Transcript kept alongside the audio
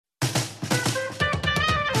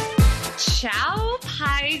Ciao,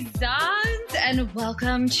 paisans, and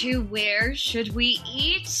welcome to Where Should We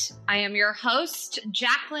Eat? I am your host,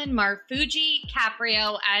 Jacqueline Marfuji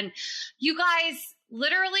Caprio, and you guys,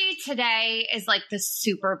 literally today is like the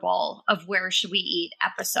Super Bowl of Where Should We Eat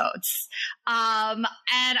episodes. And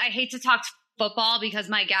I hate to talk football because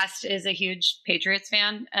my guest is a huge Patriots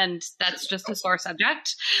fan, and that's just a sore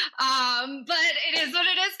subject. But it is what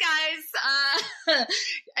it is, guys.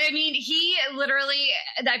 I mean, he literally,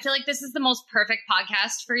 I feel like this is the most perfect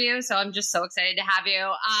podcast for you. So I'm just so excited to have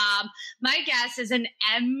you. My guest is an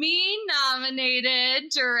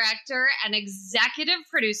Emmy-nominated director and executive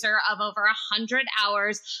producer of over 100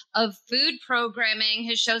 hours of food programming.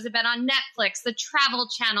 His shows have been on Netflix, the Travel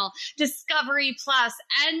Channel, Discovery Plus,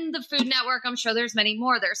 and the Food Network. I'm sure there's many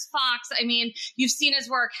more. There's Fox. I mean, you've seen his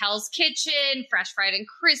work, Hell's Kitchen, Fresh, Fried, and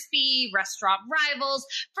Crispy, Restaurant Rivals,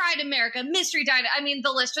 Fried America, Mystery Diner. I mean,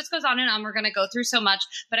 the list just goes on and on. We're going to go through so much,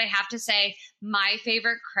 but I have to say my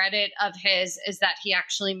favorite credit of his is that he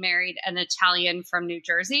actually married an Italian from New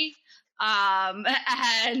Jersey. And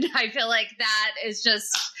I feel like that is just,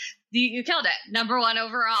 you killed it. Number one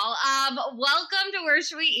overall. Welcome to Where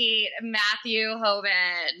Should We Eat, Matthew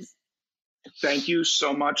Hobin. Thank you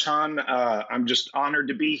so much, hon. I'm just honored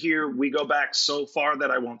to be here. We go back so far that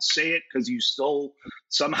I won't say it because you still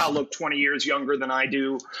somehow look 20 years younger than I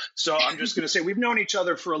do. So I'm just going to say we've known each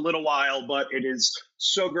other for a little while, but it is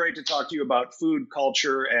so great to talk to you about food,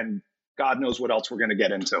 culture, and God knows what else we're going to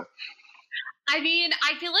get into. I mean,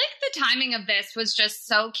 I feel like the timing of this was just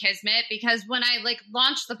so kismet because when I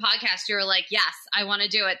launched the podcast, you were like, yes, I want to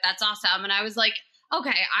do it. That's awesome. And I was like,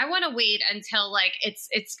 okay, I want to wait until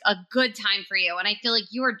it's a good time for you. And I feel like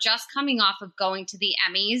you are just coming off of going to the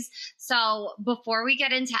Emmys. So before we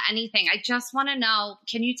get into anything, I just want to know,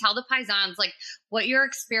 can you tell the paisans what your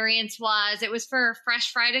experience was? It was for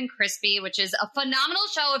Fresh, Fried, and Crispy, which is a phenomenal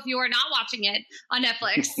show. If you are not watching it on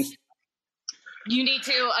Netflix, you need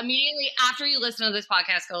to immediately after you listen to this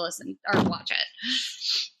podcast, go listen or watch it.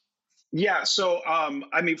 Yeah. So,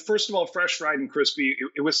 I mean, first of all, Fresh, Fried, and Crispy,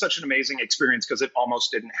 it was such an amazing experience because it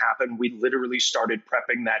almost didn't happen. We literally started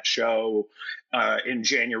prepping that show in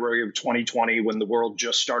January of 2020 when the world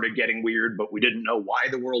just started getting weird, but we didn't know why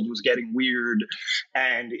the world was getting weird.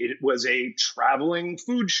 And it was a traveling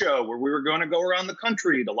food show where we were going to go around the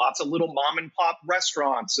country to lots of little mom and pop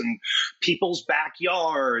restaurants and people's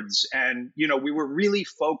backyards. And, we were really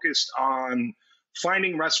focused on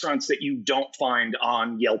finding restaurants that you don't find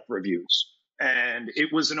on Yelp reviews. And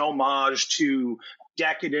it was an homage to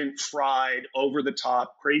decadent, fried,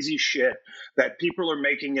 over-the-top, crazy shit that people are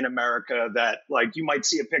making in America that, you might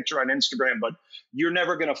see a picture on Instagram, but you're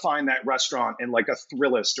never going to find that restaurant in a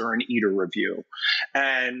Thrillist or an Eater review.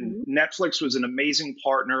 And Netflix was an amazing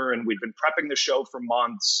partner, and we'd been prepping the show for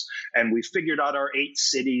months, and we figured out our 8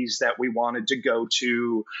 cities that we wanted to go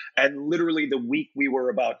to. And literally the week we were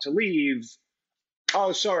about to leave,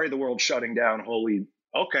 oh, sorry, the world's shutting down. Holy,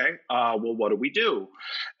 okay. Well, what do we do?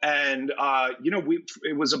 And,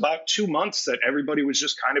 it was about 2 months that everybody was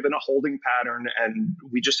just kind of in a holding pattern. And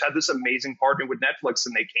we just had this amazing partner with Netflix,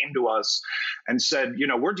 and they came to us and said,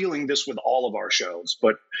 we're dealing this with all of our shows,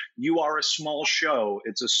 but you are a small show.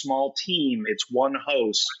 It's a small team. It's one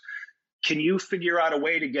host. Can you figure out a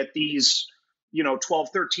way to get these 12,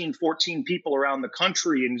 13, 14 people around the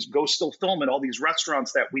country and go still film at all these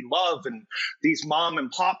restaurants that we love and these mom and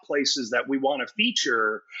pop places that we want to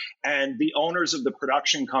feature? And the owners of the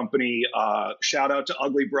production company, shout out to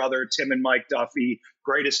Ugly Brother, Tim and Mike Duffy,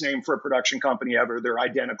 greatest name for a production company ever. They're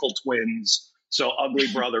identical twins. So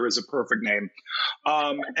Ugly Brother is a perfect name.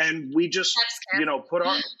 And we just, put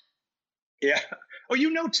on, yeah. Oh,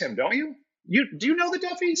 Tim, don't you? Do you know the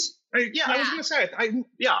Duffys? I was going to say,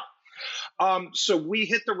 yeah. So we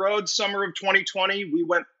hit the road summer of 2020. We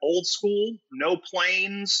went old school, no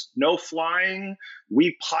planes, no flying.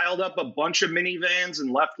 We piled up a bunch of minivans and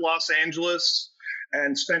left Los Angeles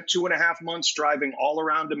and spent 2.5 months driving all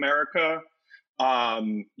around America.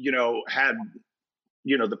 Had,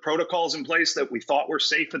 the protocols in place that we thought were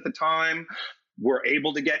safe at the time. We're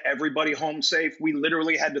able to get everybody home safe. We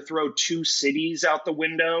literally had to throw 2 cities out the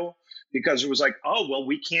window because it was like, oh, well,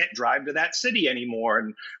 we can't drive to that city anymore.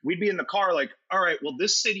 And we'd be in the car like, all right, well,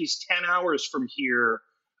 this city's 10 hours from here.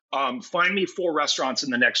 Find me 4 restaurants in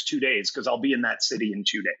the next 2 days because I'll be in that city in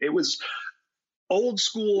 2 days. It was old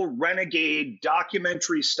school, renegade,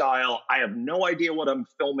 documentary style. I have no idea what I'm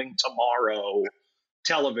filming tomorrow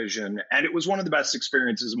television. And it was one of the best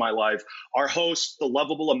experiences of my life. Our host, the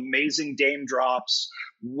lovable, amazing Dame Drops,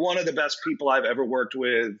 one of the best people I've ever worked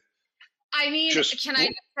with. I mean, can I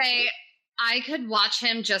just say, I could watch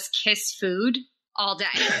him just kiss food all day.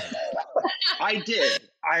 I did.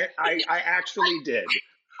 I actually did.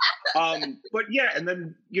 But yeah, and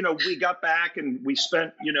then, we got back and we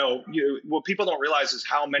spent, what people don't realize is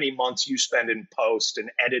how many months you spend in post and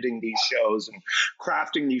editing these shows and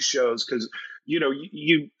crafting these shows. Cause,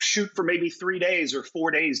 you shoot for maybe 3 days or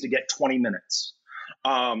 4 days to get 20 minutes.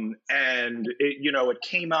 And it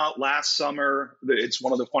came out last summer. It's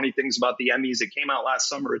one of the funny things about the Emmys. It came out last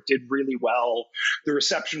summer. It did really well. The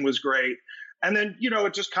reception was great. And then,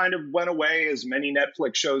 it just kind of went away, as many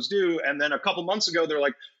Netflix shows do. And then a couple months ago, they're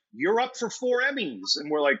like, you're up for 4 Emmys.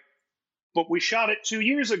 And we're like, but we shot it 2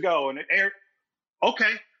 years ago and it aired.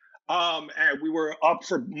 Okay.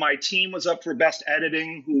 And my team was up for best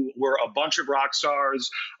editing, who were a bunch of rock stars.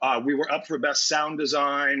 We were up for best sound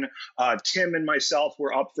design. Tim and myself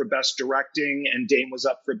were up for best directing, and Dame was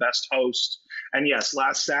up for best host. And yes,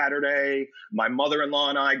 last Saturday, my mother-in-law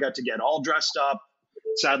and I got to get all dressed up.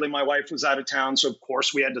 Sadly, my wife was out of town, so of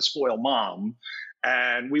course we had to spoil mom.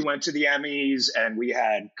 And we went to the Emmys and we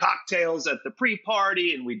had cocktails at the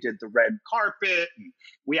pre-party and we did the red carpet. And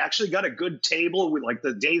we actually got a good table with like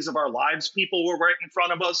the Days of Our Lives people were right in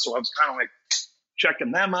front of us. So I was kind of like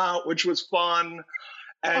checking them out, which was fun.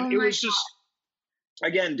 And it was just,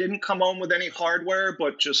 again, didn't come home with any hardware,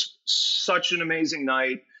 but just such an amazing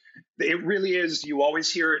night. It really is. You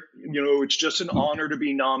always hear it, it's just an honor to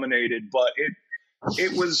be nominated, but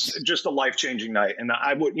it was just a life-changing night. And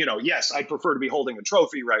I would, yes, I'd prefer to be holding a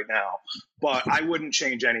trophy right now, but I wouldn't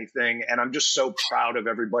change anything. And I'm just so proud of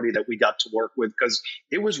everybody that we got to work with, because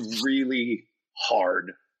it was really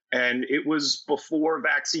hard. And it was before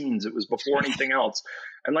vaccines. It was before anything else.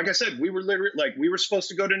 And like I said, we were literally we were supposed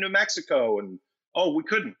to go to New Mexico and, we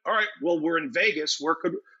couldn't. All right, well, we're in Vegas.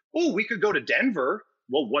 We could go to Denver.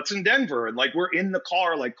 Well, what's in Denver? And we're in the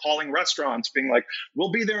car, calling restaurants, being like,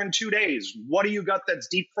 we'll be there in 2 days. What do you got that's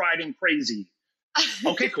deep fried and crazy?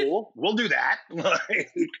 Okay, cool. We'll do that. We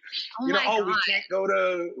can't go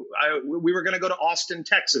to, we were going to go to Austin,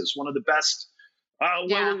 Texas, one of the best.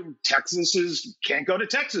 Texas can't go to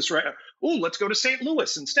Texas, right? Oh, let's go to St.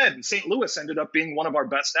 Louis instead. And St. Louis ended up being one of our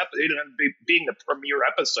best episodes. It ended up being the premiere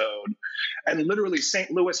episode. And literally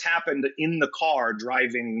St. Louis happened in the car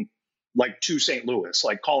driving to St. Louis,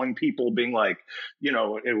 calling people, being like, we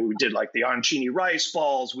did the arancini rice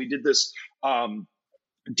balls. We did this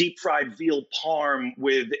deep fried veal parm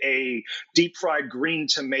with a deep fried green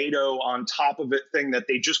tomato on top of it thing that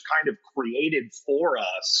they just kind of created for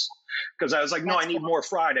us. Because I was like, no, I need more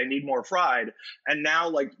fried. I need more fried. And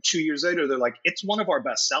now 2 years later, they're like, it's one of our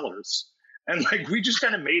best sellers. And we just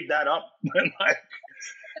kind of made that up. And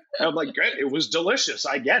I'm like, great. It was delicious.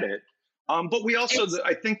 I get it. But we also,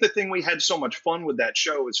 I think the thing we had so much fun with that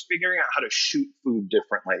show is figuring out how to shoot food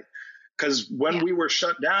differently. Because when we were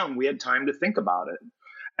shut down, we had time to think about it.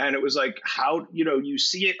 And it was how, you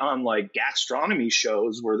see it on gastronomy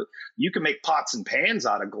shows where you can make pots and pans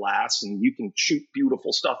out of glass and you can shoot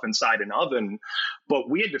beautiful stuff inside an oven. But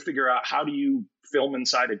we had to figure out, how do you film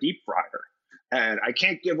inside a deep fryer? And I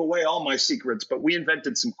can't give away all my secrets, but we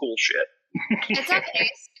invented some cool shit. It's okay.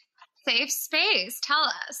 Safe space.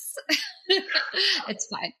 Tell us. It's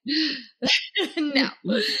fine. No.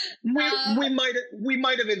 We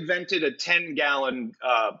might have invented a 10-gallon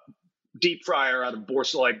deep fryer out of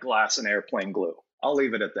Borsalite glass and airplane glue. I'll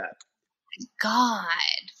leave it at that. God.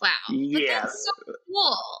 Wow. Yeah. But that's so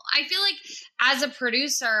cool. I feel as a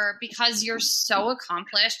producer, because you're so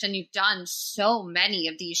accomplished and you've done so many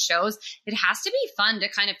of these shows, it has to be fun to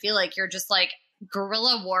kind of feel like you're just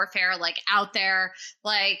guerrilla warfare, out there.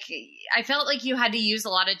 I felt like you had to use a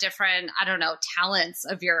lot of different, talents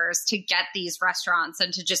of yours to get these restaurants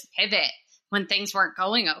and to just pivot when things weren't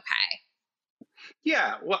going okay.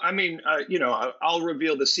 Yeah. Well, I mean, I'll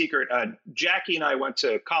reveal the secret. Jackie and I went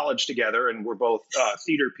to college together and we're both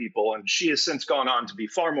theater people. And she has since gone on to be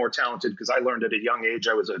far more talented, because I learned at a young age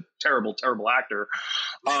I was a terrible, terrible actor.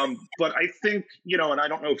 But I think, and I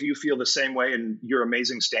don't know if you feel the same way in your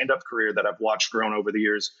amazing stand-up career that I've watched grown over the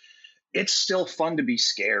years, it's still fun to be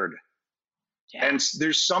scared. Yeah. And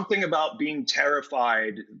there's something about being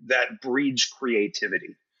terrified that breeds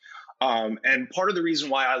creativity. And part of the reason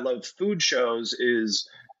why I love food shows is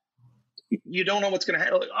you don't know what's going to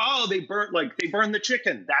happen. They burned the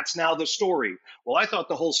chicken. That's now the story. Well, I thought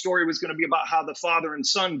the whole story was going to be about how the father and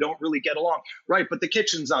son don't really get along. Right. But the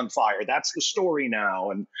kitchen's on fire. That's the story now.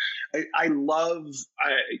 And I love,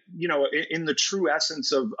 in the true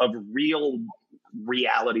essence of real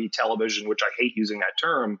reality television, which I hate using that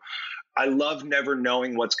term, I love never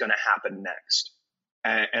knowing what's going to happen next.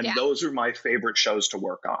 And those are my favorite shows to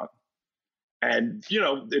work on. And,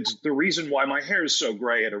 it's the reason why my hair is so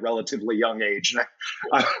gray at a relatively young age. And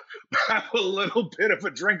I have a little bit of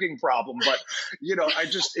a drinking problem, but,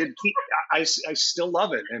 I still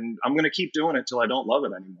love it. And I'm going to keep doing it till I don't love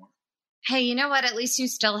it anymore. Hey, you know what? At least you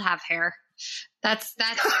still have hair. That's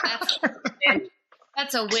that's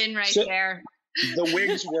a win right there. The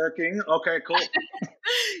wig's working. Okay, cool.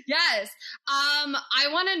 Yes. I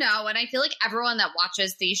want to know, and I feel like everyone that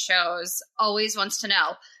watches these shows always wants to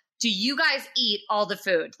know, do you guys eat all the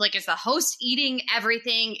food? Like, is the host eating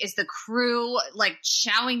everything? Is the crew like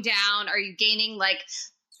chowing down? Are you gaining like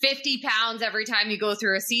 50 pounds every time you go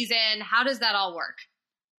through a season? How does that all work?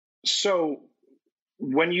 So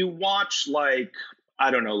when you watch like,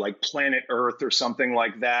 I don't know, like Planet Earth or something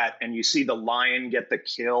like that, and you see the lion get the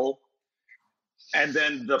kill, and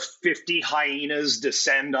then the 50 hyenas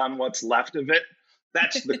descend on what's left of it,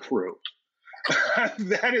 that's the crew.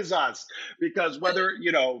 That is us. Because whether,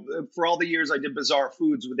 for all the years I did Bizarre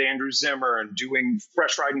Foods with Andrew Zimmer and doing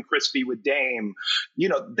Fresh Fried and Crispy with Dame,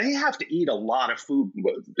 they have to eat a lot of food.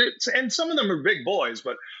 And some of them are big boys,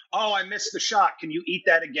 but, oh, I missed the shot. Can you eat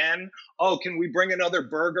that again? Oh, can we bring another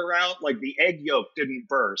burger out? Like the egg yolk didn't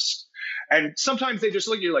burst. And sometimes they just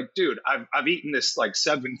look at you like, dude, I've eaten this like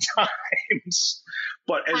 7 times.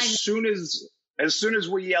 But as soon as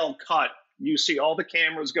we yell cut, you see all the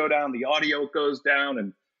cameras go down, the audio goes down,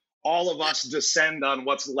 and all of us descend on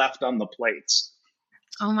what's left on the plates.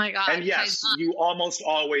 Oh my God. And yes, you almost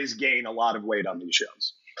always gain a lot of weight on these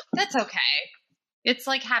shows. That's okay. It's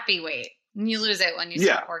like happy weight. And you lose it when you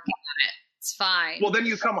stop working on it. It's fine. Well, then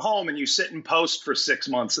you come home and you sit in post for 6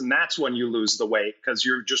 months, and that's when you lose the weight because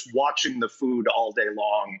you're just watching the food all day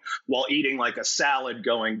long while eating like a salad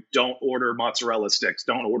going, don't order mozzarella sticks.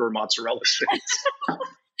 Don't order mozzarella sticks.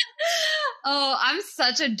 Oh, I'm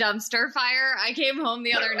such a dumpster fire. I came home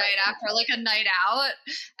the other night after like a night out,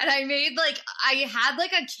 and I had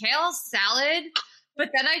like a kale salad, but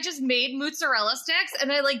then I just made mozzarella sticks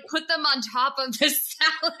and I like put them on top of the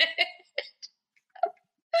salad.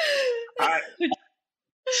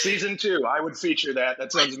 Season 2, I would feature that.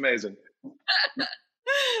 That sounds amazing.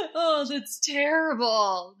 Oh, that's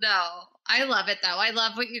terrible. No, I love it though. I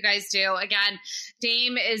love what you guys do. Again,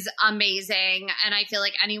 Dame is amazing. And I feel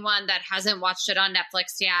like anyone that hasn't watched it on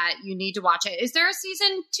Netflix yet, you need to watch it. Is there a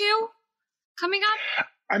season 2 coming up?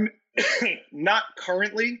 I'm not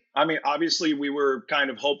currently. I mean, obviously we were kind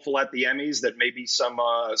of hopeful at the Emmys that maybe some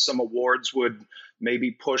awards would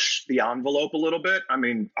maybe push the envelope a little bit. I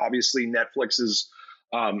mean, obviously Netflix is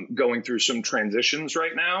going through some transitions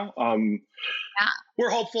right now. We're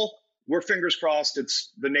hopeful. We're fingers crossed.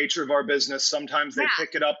 It's the nature of our business. Sometimes they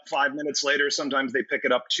pick it up 5 minutes later. Sometimes they pick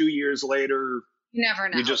it up 2 years later. You never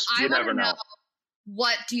know. You never know.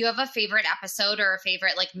 What do you have a favorite episode or a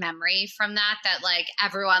favorite like memory from that like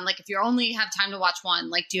everyone, like if you only have time to watch one,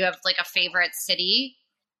 like do you have like a favorite city?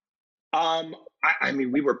 I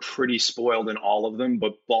mean, we were pretty spoiled in all of them,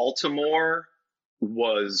 but Baltimore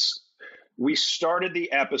we started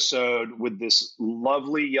the episode with this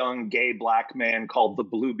lovely young gay black man called the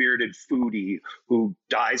Blue-Bearded Foodie who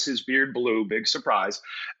dyes his beard blue, big surprise.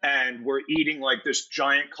 And we're eating like this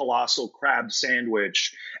giant colossal crab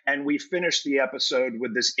sandwich. And we finished the episode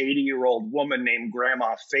with this 80-year-old woman named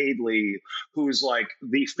Grandma Fadley, who's like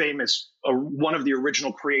the famous, one of the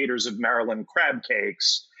original creators of Maryland crab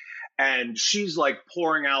cakes. And she's like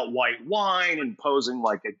pouring out white wine and posing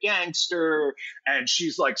like a gangster. And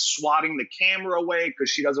she's like swatting the camera away because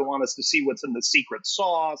she doesn't want us to see what's in the secret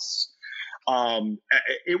sauce.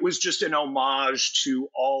 It was just an homage to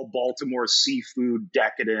all Baltimore seafood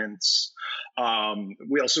decadence.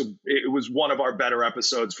 It was one of our better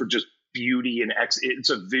episodes for just beauty and it's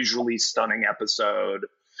a visually stunning episode.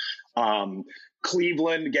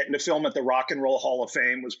 Cleveland getting to film at the Rock and Roll Hall of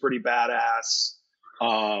Fame was pretty badass.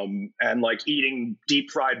 And like eating deep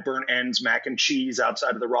fried burnt ends, mac and cheese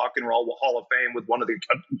outside of the Rock and Roll Hall of Fame with one of the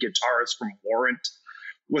guitarists from Warrant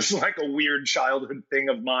was like a weird childhood thing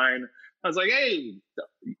of mine. I was like, hey,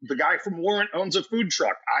 the guy from Warrant owns a food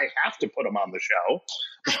truck. I have to put him on the show.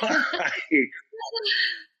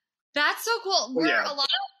 That's so cool. Were a lot of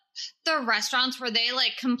the restaurants, were they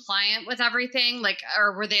like compliant with everything? Like,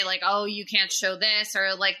 or were they like, oh, you can't show this?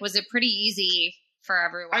 Or like, was it pretty easy for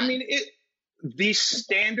everyone? I mean, the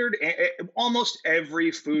standard, almost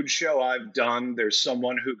every food show I've done, there's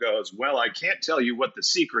someone who goes, well, I can't tell you what the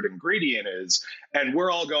secret ingredient is. And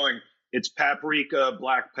we're all going, it's paprika,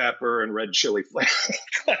 black pepper, and red chili flake,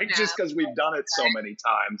 just because we've done it so many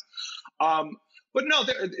times. But no,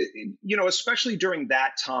 especially during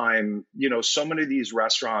that time, so many of these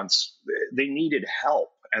restaurants, they needed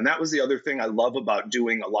help. And that was the other thing I love about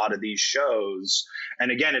doing a lot of these shows.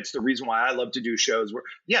 And again, it's the reason why I love to do shows where,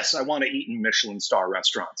 yes, I want to eat in Michelin star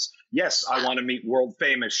restaurants. Yes, I want to meet world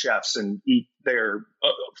famous chefs and eat their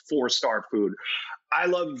 4-star food. I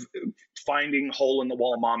love finding hole in the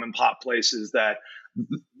wall mom and pop places that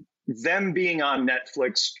them being on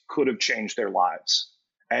Netflix could have changed their lives.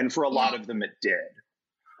 And for a lot of them, it did.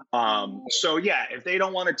 So yeah, if they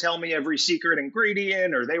don't want to tell me every secret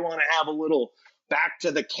ingredient, or they want to have a little back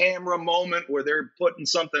to the camera moment where they're putting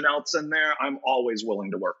something else in there, I'm always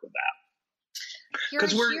willing to work with that.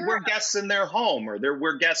 Because we're guests in their home, or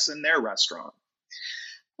we're guests in their restaurant.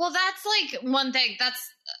 Well, that's like one thing. That's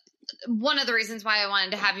one of the reasons why I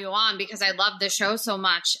wanted to have you on, because I love the show so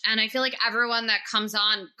much. And I feel like everyone that comes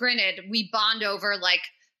on, granted, we bond over like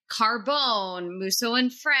Carbone, Musso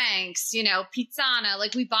and Frank's, you know, Pizzana,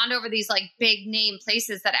 like we bond over these like big name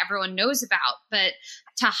places that everyone knows about. But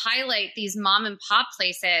to highlight these mom and pop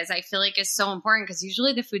places, I feel like is so important, because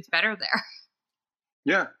usually the food's better there.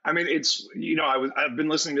 Yeah. I mean, it's, you know, I've been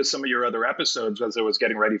listening to some of your other episodes as I was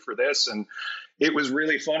getting ready for this. And it was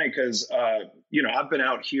really funny because, you know, I've been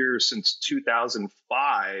out here since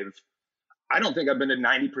 2005. I don't think I've been to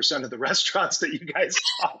 90% of the restaurants that you guys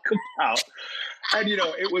talk about. And, you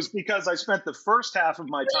know, it was because I spent the first half of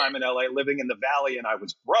my time in LA living in the Valley, and I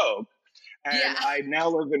was broke. And I now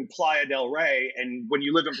live in Playa del Rey. And when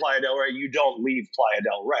you live in Playa del Rey, you don't leave Playa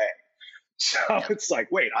del Rey. So it's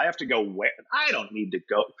like, wait, I have to go where? I don't need to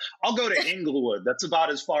go. I'll go to Inglewood. That's about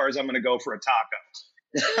as far as I'm going to go for a taco.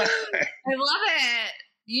 I love it.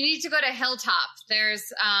 You need to go to Hilltop. There's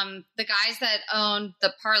the guys that own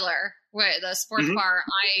the Parlor, where the sports bar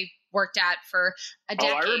I worked at for a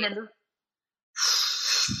decade. Oh, I remember.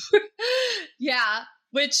 Yeah.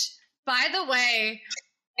 Which, by the way,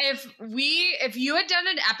 if you had done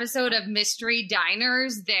an episode of Mystery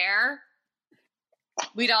Diners there,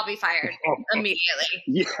 we'd all be fired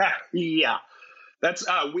immediately. Yeah. That's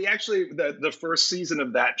we actually the first season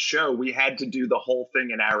of that show, we had to do the whole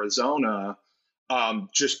thing in Arizona,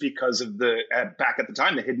 just because of back at the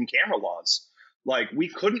time, the hidden camera laws. Like, we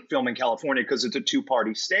couldn't film in California because it's a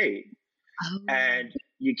 2-party state. And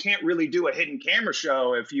you can't really do a hidden camera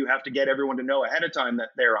show if you have to get everyone to know ahead of time that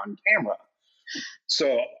they're on camera.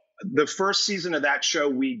 So the first season of that show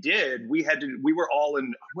we were all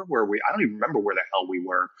in, where were we? I don't even remember where the hell we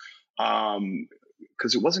were.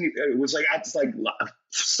 Cause it was like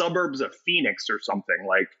suburbs of Phoenix or something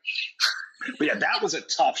like, but yeah, that was a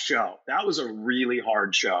tough show. That was a really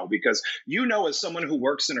hard show because, you know, as someone who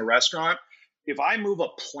works in a restaurant, if I move a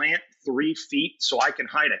plant 3 feet so I can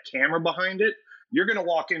hide a camera behind it, you're going to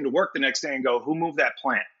walk into work the next day and go, who moved that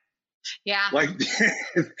plant? Yeah. Like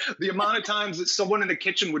the amount of times that someone in the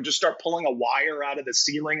kitchen would just start pulling a wire out of the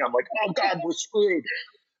ceiling. I'm like, oh God, we're screwed.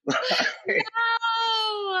 No.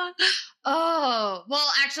 Oh, well,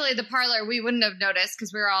 actually the Parlor, we wouldn't have noticed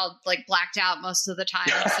because we were all like blacked out most of the time.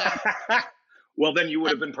 So. Well, then you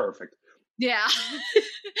would have been perfect. Yeah,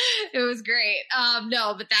 it was great.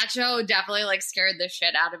 No, but that show definitely like scared the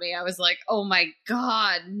shit out of me. I was like, oh my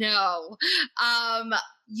God, no.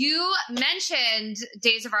 You mentioned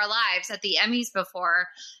Days of Our Lives at the Emmys before.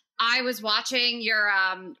 I was watching your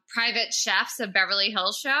Private Chefs of Beverly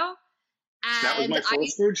Hills show. And that was my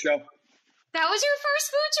first food show. That was your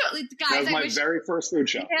first food show? Guys, that was my very first food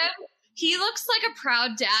show. He looks like a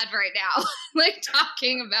proud dad right now, like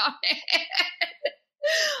talking about it.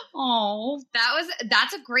 Oh,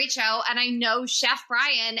 that's a great show. And I know Chef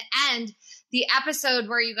Brian, and the episode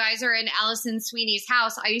where you guys are in Allison Sweeney's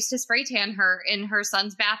house, I used to spray tan her in her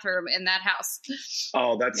son's bathroom in that house.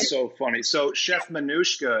 Oh, that's so funny. So Chef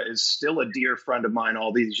Manushka is still a dear friend of mine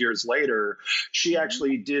all these years later. She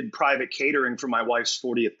actually did private catering for my wife's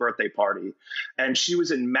 40th birthday party. And she was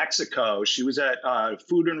in Mexico. She was at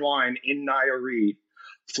Food and Wine in Nayarit.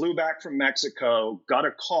 Flew back from Mexico, got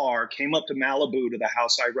a car, came up to Malibu, to the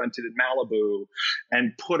house I rented in Malibu,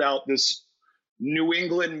 and put out this New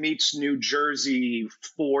England meets New Jersey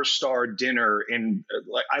 4-star dinner. And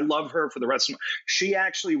I love her for the rest of she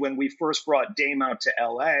actually, when we first brought Dame out to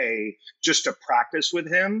LA just to practice with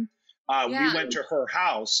him, we went to her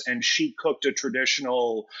house and she cooked a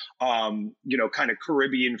traditional, kind of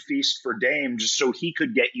Caribbean feast for Dame just so he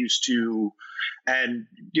could get used to. And,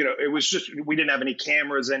 it was just, we didn't have any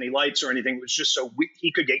cameras, any lights or anything. It was just so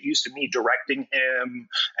he could get used to me directing him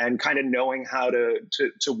and kind of knowing how to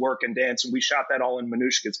work and dance. And we shot that all in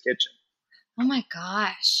Manushka's kitchen. Oh my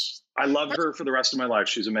gosh. I love her for the rest of my life.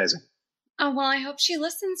 She's amazing. Oh, well, I hope she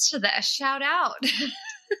listens to this. Shout out.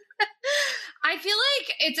 I feel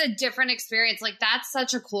like it's a different experience. Like that's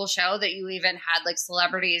such a cool show that you even had like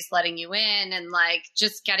celebrities letting you in and like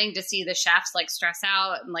just getting to see the chefs like stress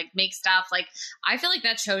out and like make stuff. Like I feel like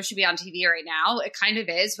that show should be on TV right now. It kind of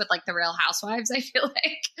is with like the Real Housewives, I feel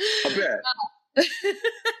like. A bit.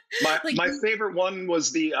 My favorite one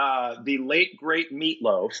was the late great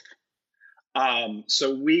Meatloaf.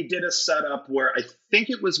 So we did a setup where I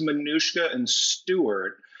think it was Manushka and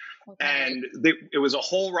Stewart. Okay. And it was a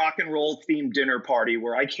whole rock and roll themed dinner party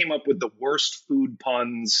where I came up with the worst food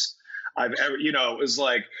puns I've ever, it was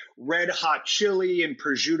like red hot chili and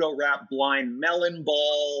prosciutto wrapped blind melon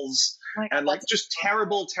balls and like just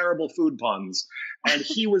terrible, terrible food puns. And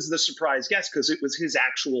he was the surprise guest because it was his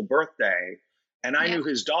actual birthday. And I knew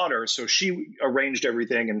his daughter, so she arranged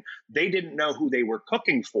everything and they didn't know who they were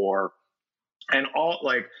cooking for. And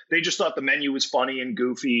they just thought the menu was funny and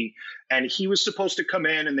goofy. And he was supposed to come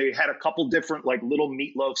in and they had a couple different like little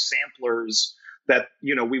Meatloaf samplers that,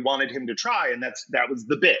 we wanted him to try. And that was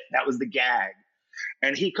the bit. That was the gag.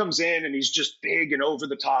 And he comes in and he's just big and over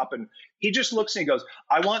the top. And he just looks and he goes,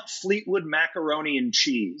 I want Fleetwood macaroni and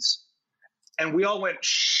cheese. And we all went,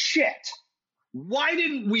 shit. Why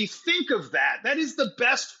didn't we think of that? That is the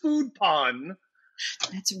best food pun.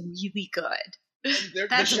 That's really good. The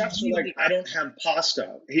chefs were like, I don't have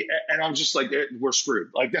pasta. And I'm just like, we're screwed.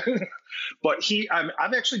 Like, but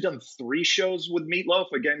I've actually done 3 shows with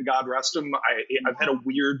Meatloaf. Again, God rest him. I've had a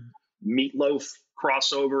weird Meatloaf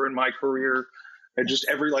crossover in my career. And just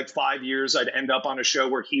every like 5 years, I'd end up on a show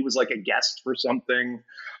where he was like a guest for something.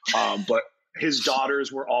 But his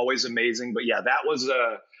daughters were always amazing. But yeah, that was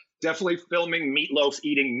definitely filming Meatloaf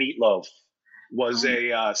eating meatloaf was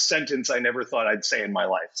a sentence I never thought I'd say in my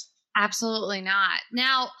life. Absolutely not.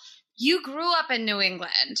 Now, you grew up in New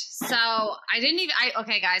England, so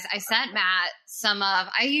okay, guys, I sent Matt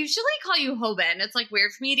I usually call you Hobin. It's like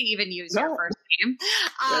weird for me to even use your first name.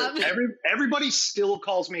 Everybody still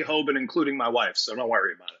calls me Hobin, including my wife, so don't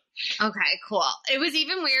worry about it. Okay, cool. It was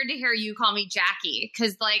even weird to hear you call me Jackie,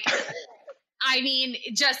 because like, I mean,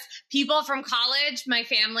 just people from college, my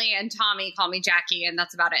family and Tommy call me Jackie, and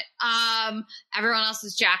that's about it. Everyone else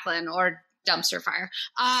is Jacqueline or dumpster fire.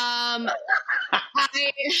 I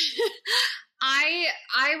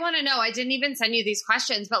want to know, I didn't even send you these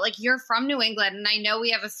questions, but like you're from New England and I know we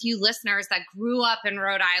have a few listeners that grew up in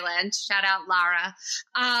Rhode Island. Shout out Lara.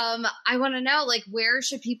 I want to know, like, where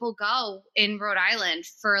should people go in Rhode Island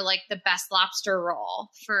for like the best lobster roll,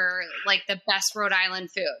 for like the best Rhode Island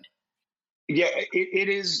food? Yeah, it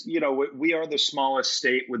is, we are the smallest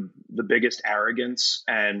state with the biggest arrogance.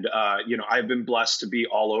 And, I've been blessed to be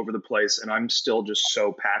all over the place and I'm still just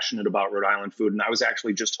so passionate about Rhode Island food. And I was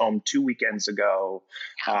actually just home 2 weekends ago.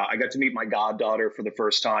 I got to meet my goddaughter for the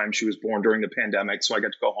first time. She was born during the pandemic, so I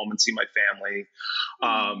got to go home and see my family.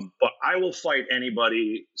 But I will fight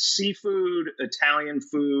anybody. Seafood, Italian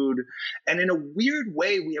food. And in a weird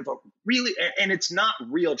way, we have and it's not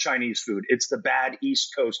real Chinese food. It's the bad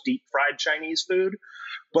East Coast deep fried Chinese food.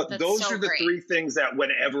 But those are the great 3 things that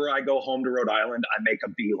whenever I go home to Rhode Island, I make a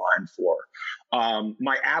beeline for.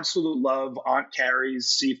 My absolute love, Aunt Carrie's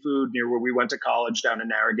Seafood near where we went to college down in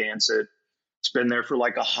Narragansett. It's been there for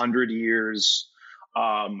like 100 years.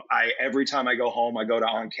 Every time I go home, I go to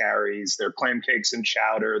Aunt Carrie's. Their clam cakes and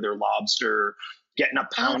chowder, their lobster, getting a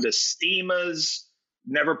pound of steamas.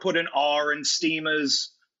 Never put an R in steamas.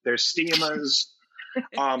 They're steamas.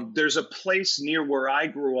 There's a place near where I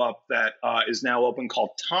grew up that is now open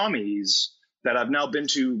called Tommy's that I've now been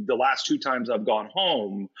to the last 2 times I've gone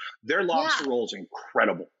home. Their lobster roll is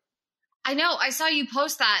incredible. I know. I saw you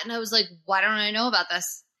post that and I was like, why don't I know about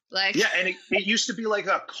this? Like, yeah, and it used to be like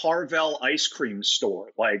a Carvel ice cream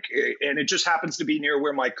store, and it just happens to be near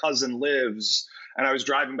where my cousin lives. And I was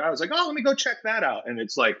driving by, I was like, oh, let me go check that out. And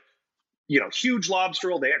it's like, huge lobster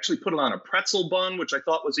roll. They actually put it on a pretzel bun, which I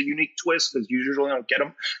thought was a unique twist because you usually don't get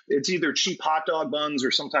them. It's either cheap hot dog buns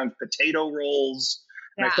or sometimes potato rolls.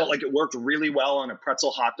 And I felt like it worked really well on a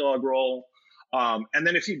pretzel hot dog roll. And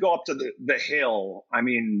then if you go up to the hill, I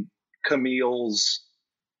mean, Camille's,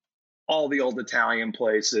 all the old Italian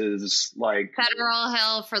places like Federal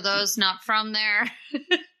Hill for those not from there.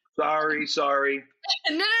 Sorry.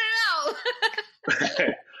 No.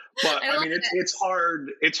 But I mean, it's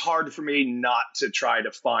hard. It's hard for me not to try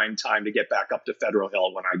to find time to get back up to Federal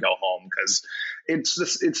Hill when I go home because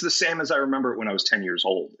it's the same as I remember it when I was 10 years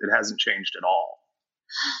old. It hasn't changed at all.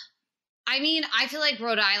 I mean, I feel like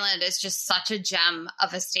Rhode Island is just such a gem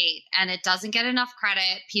of a state and it doesn't get enough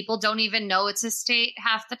credit. People don't even know it's a state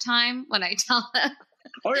half the time when I tell them.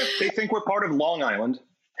 Oh, yeah. They think we're part of Long Island.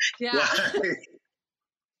 Yeah.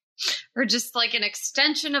 Or just like an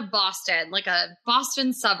extension of Boston, like a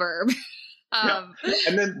Boston suburb. Yeah. Um,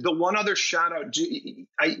 And then the one other shout out,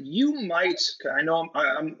 you might, I know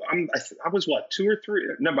I was what, 2 or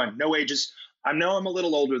 3, never mind, no ages. I know I'm a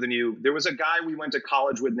little older than you. There was a guy we went to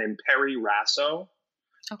college with named Perry Rasso,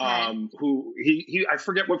 okay. who I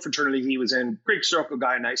forget what fraternity he was in. Greek circle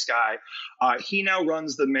guy, nice guy. He now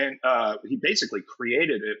runs he basically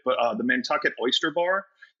created it, but the Nantucket Oyster Bar.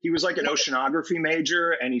 He was like an oceanography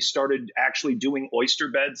major, and he started actually doing oyster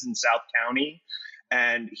beds in South County.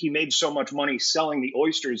 And he made so much money selling the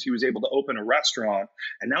oysters, he was able to open a restaurant.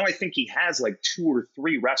 And now I think he has like 2 or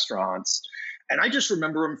 3 restaurants. And I just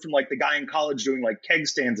remember him from like the guy in college doing like keg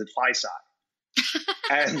stands at Phi-Sci.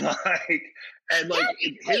 And like, Wait,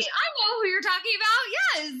 I know who you're talking about.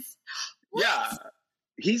 Yes. What? yeah,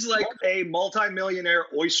 he's like a multimillionaire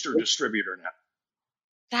oyster distributor now.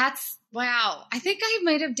 That's wow. I think I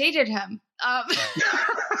might have dated him. I'm like,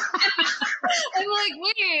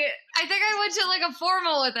 wait, I think I went to like a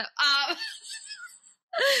formal with him.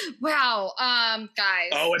 Wow.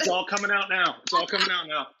 Guys. Oh, it's all coming out now. It's all coming out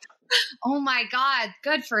now. Oh my God.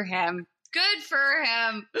 Good for him. Good for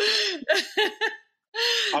him.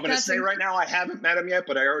 I'm going to say right now, I haven't met him yet,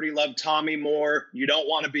 but I already love Tommy Moore. You don't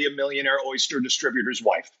want to be a millionaire oyster distributor's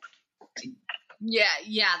wife. Yeah,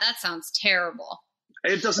 that sounds terrible.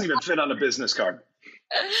 It doesn't even fit on a business card.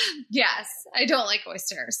 Yes, I don't like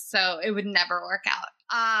oysters, so it would never work out.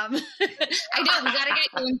 I know, we got to get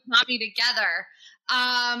you and Tommy together.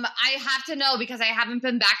 I have to know, because I haven't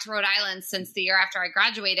been back to Rhode Island since the year after I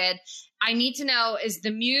graduated. I need to know, is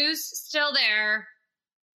the Muse still there?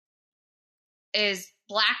 Is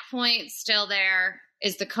Black Point still there?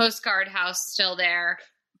 Is the Coast Guard House still there?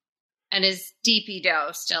 And is DP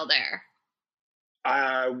Dough still there?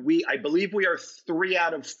 I believe we are 3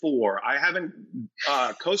 out of 4. I haven't.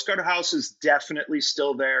 Coast Guard House is definitely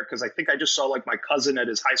still there, because I think I just saw like my cousin at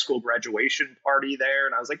his high school graduation party there,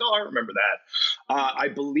 and I was like, oh, I remember that. I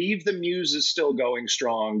believe the Muse is still going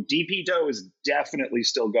strong. DP Dough is definitely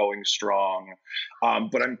still going strong,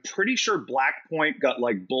 but I'm pretty sure Black Point got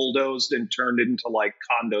like bulldozed and turned into like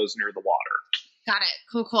condos near the water. Got it.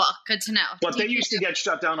 Cool. Good to know. But they used to get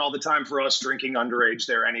shut down all the time for us drinking underage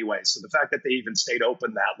there anyway. So the fact that they even stayed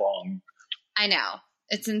open that long. I know.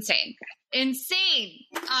 It's insane. Amazing.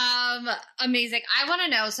 I want to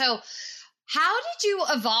know. So how did you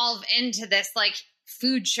evolve into this like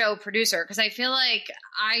food show producer? Because I feel like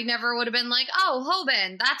I never would have been like, oh,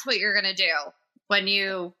 Hobin, that's what you're going to do when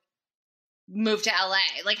you move to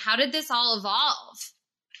LA. Like, how did this all evolve?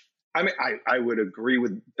 I mean, I would agree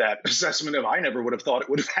with that assessment of I never would have thought it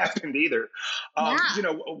would have happened either. You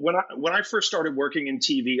know, when I first started working in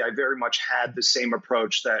TV, I very much had the same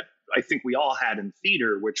approach that I think we all had in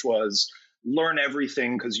theater, which was learn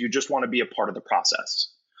everything because you just want to be a part of the process.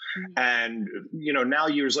 Mm-hmm. And, you know, now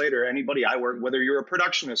years later, anybody I work, whether you're a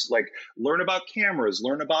productionist, like learn about cameras,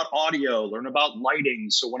 learn about audio, learn about lighting.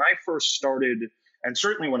 So when I first started, and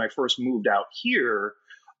certainly when I first moved out here,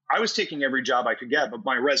 I was taking every job I could get, but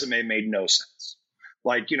my resume made no sense.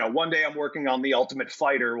 Like, you know, one day I'm working on The Ultimate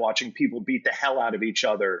Fighter, watching people beat the hell out of each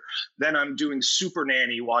other. Then I'm doing Super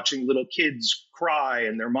Nanny, watching little kids cry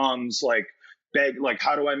and their moms like beg, like,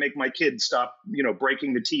 how do I make my kids stop, you know,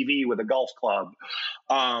 breaking the TV with a golf club?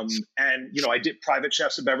 And, you know, I did Private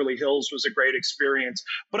Chefs of Beverly Hills was a great experience,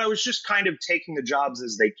 but I was just kind of taking the jobs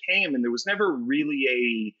as they came. And there was never really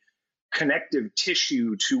a connective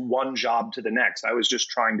tissue to one job to the next. I was just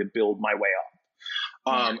trying to build my way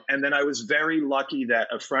up. And then I was very lucky that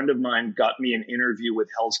a friend of mine got me an interview with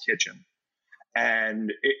Hell's Kitchen.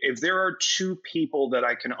 And if there are 2 people that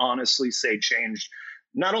I can honestly say changed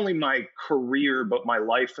not only my career, but my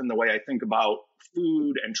life and the way I think about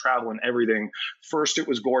food and travel and everything, first it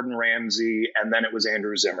was Gordon Ramsay and then it was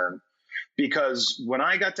Andrew Zimmern. Because when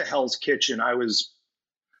I got to Hell's Kitchen, I was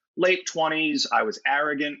late 20s. I was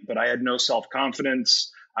arrogant, but I had no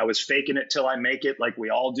self-confidence. I was faking it till I make it like we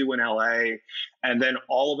all do in LA. And then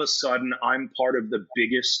all of a sudden, I'm part of the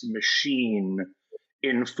biggest machine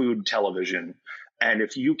in food television. And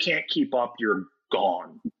if you can't keep up, you're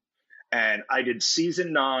gone. And I did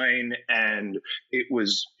season 9, and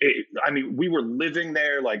I mean, we were living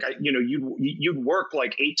there. Like, you know, you'd work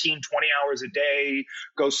like 18, 20 hours a day,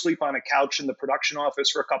 go sleep on a couch in the production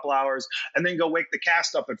office for a couple hours, and then go wake the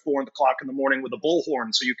cast up at 4 o'clock in the morning with a bullhorn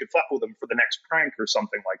so you could fuck with them for the next prank or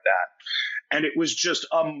something like that. And it was just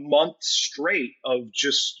a month straight of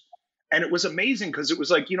just, and it was amazing because it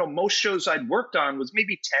was like, you know, most shows I'd worked on was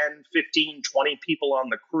maybe 10, 15, 20 people on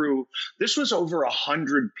the crew. This was over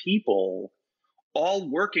 100 people all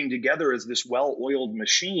working together as this well-oiled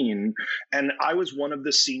machine. And I was one of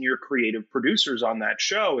the senior creative producers on that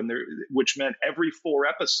show, which meant every 4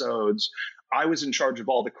 episodes, I was in charge of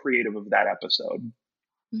all the creative of that episode.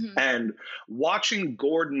 Mm-hmm. And watching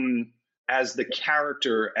Gordon as the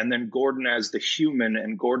character and then Gordon as the human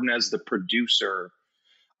and Gordon as the producer,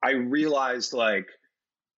 I realized like,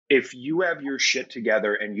 if you have your shit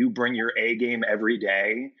together and you bring your A game every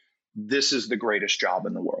day, this is the greatest job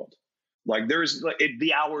in the world. Like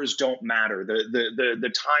the hours don't matter.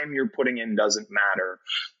 The time you're putting in doesn't matter,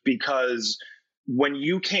 because when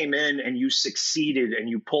you came in and you succeeded and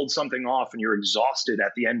you pulled something off and you're exhausted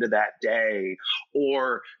at the end of that day,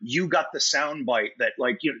 or you got the sound bite that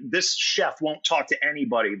like, this chef won't talk to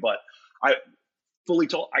anybody, but I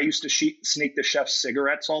used to sneak the chef's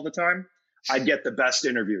cigarettes all the time. I'd get the best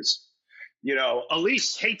interviews.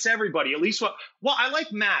 Elise hates everybody. Elise, well, I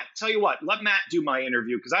like Matt. Tell you what, let Matt do my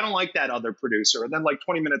interview because I don't like that other producer. And then like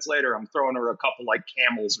 20 minutes later, I'm throwing her a couple like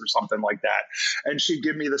Camels or something like that. And she'd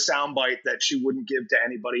give me the soundbite that she wouldn't give to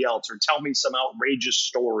anybody else or tell me some outrageous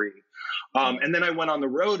story. And then I went on the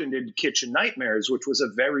road and did Kitchen Nightmares, which was a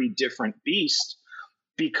very different beast,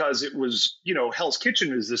 because it was, Hell's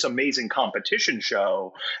Kitchen is this amazing competition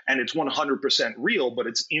show and it's 100% real, but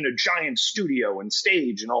it's in a giant studio and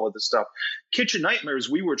stage and all of this stuff. Kitchen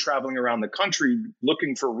Nightmares, we were traveling around the country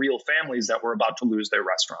looking for real families that were about to lose their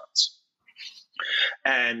restaurants.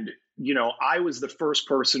 And, I was the first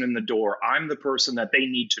person in the door. I'm the person that they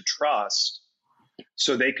need to trust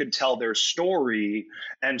so they could tell their story.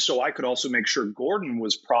 And so I could also make sure Gordon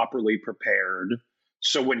was properly prepared.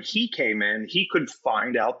 So when he came in, he could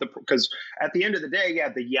find out because at the end of the day, yeah,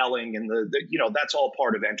 the yelling and the that's all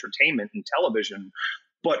part of entertainment and television.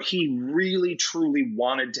 But he really, truly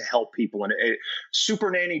wanted to help people. And Super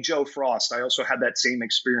Nanny Joe Frost, I also had that same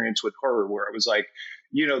experience with her where it was like,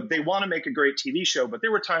 they want to make a great TV show, but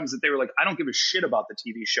there were times that they were like, I don't give a shit about the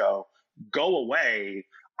TV show. Go away.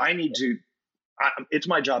 It's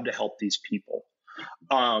my job to help these people.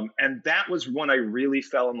 And that was when I really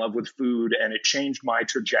fell in love with food, and it changed my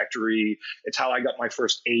trajectory. It's how I got my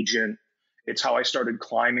first agent. It's how I started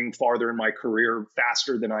climbing farther in my career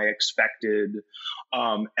faster than I expected.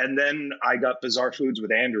 And then I got Bizarre Foods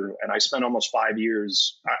with Andrew, and I spent almost 5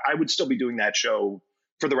 years. I would still be doing that show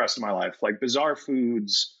for the rest of my life. Like Bizarre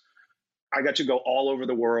Foods, I got to go all over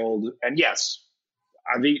the world. And yes,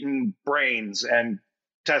 I've eaten brains and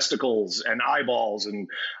testicles and eyeballs, and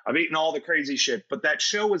I've eaten all the crazy shit, but that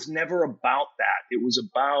show was never about that. It was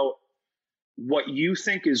about what you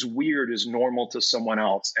think is weird is normal to someone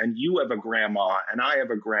else. And you have a grandma and I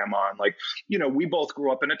have a grandma, and like, we both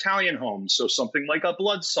grew up in Italian homes. So something like a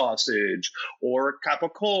blood sausage or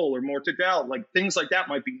capicola or mortadella, like things like that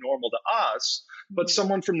might be normal to us, but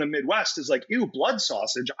someone from the Midwest is like, ew, blood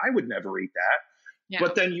sausage, I would never eat that. Yeah.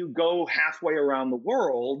 But then you go halfway around the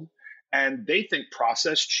world and they think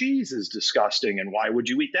processed cheese is disgusting, and why would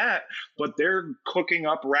you eat that? But they're cooking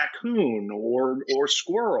up raccoon or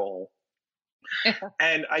squirrel.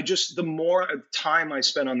 And the more time I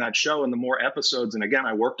spent on that show and the more episodes, and again,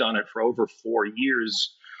 I worked on it for over 4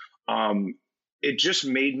 years, it just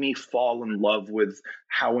made me fall in love with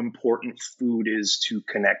how important food is to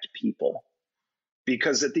connect people.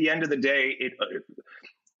 Because at the end of the day,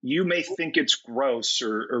 you may think it's gross,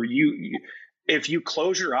 or if you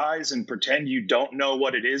close your eyes and pretend you don't know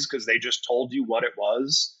what it is because they just told you what it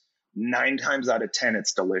was, 9 times out of 10,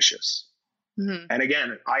 it's delicious. Mm-hmm. And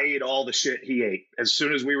again, I ate all the shit he ate. As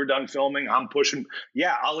soon as we were done filming, I'm pushing.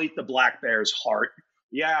 Yeah, I'll eat the black bear's heart.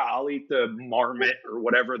 Yeah, I'll eat the marmot or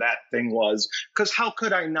whatever that thing was. Because how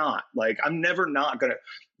could I not? Like, I'm never not going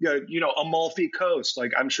to, Amalfi Coast.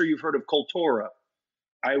 Like, I'm sure you've heard of Cultura.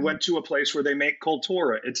 I went to a place where they make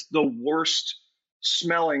Cultura. It's the worst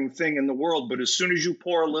smelling thing in the world, but as soon as you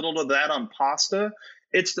pour a little of that on pasta,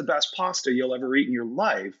 it's the best pasta you'll ever eat in your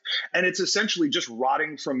life. And it's essentially just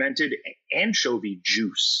rotting fermented anchovy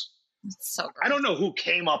juice. So gross. I don't know who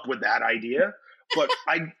came up with that idea, but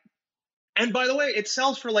and by the way, it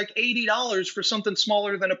sells for like $80 for something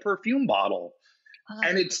smaller than a perfume bottle.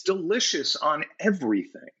 And it's delicious on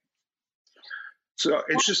everything. So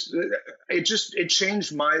it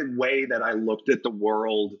changed my way that I looked at the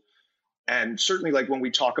world. And certainly, like when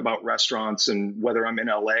we talk about restaurants and whether I'm in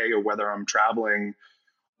LA or whether I'm traveling,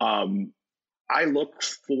 I look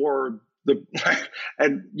for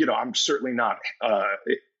and I'm certainly not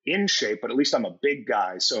in shape, but at least I'm a big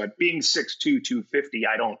guy. So at being 6'2", 250,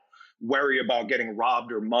 I don't worry about getting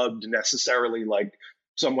robbed or mugged necessarily like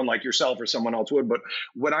someone like yourself or someone else would. But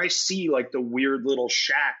when I see like the weird little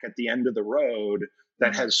shack at the end of the road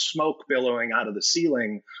that has smoke billowing out of the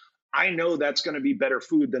ceiling, I know that's going to be better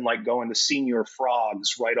food than like going to Senior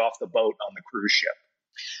Frogs right off the boat on the cruise ship.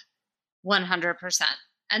 100%.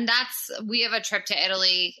 And we have a trip to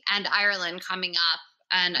Italy and Ireland coming up.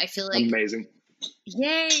 And I feel like, Amazing.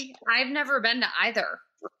 yay, I've never been to either.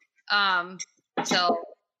 So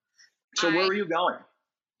where are you going?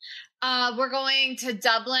 We're going to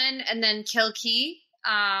Dublin and then Kilkee,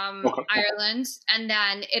 Okay. Ireland, and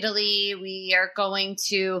then Italy. We are going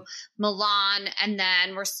to Milan, and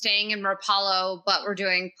then we're staying in Rapallo, but we're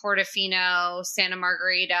doing Portofino, Santa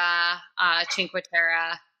Margherita, Cinque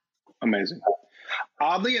Terre. Amazing.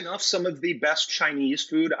 Oddly enough, some of the best Chinese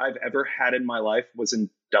food I've ever had in my life was in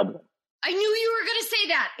Dublin. I knew you were going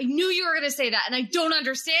to say that. And I don't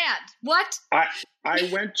understand. What? I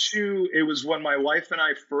went to, it was when my wife and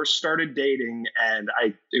I first started dating, and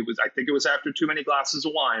I think it was after too many glasses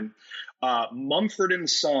of wine. Mumford and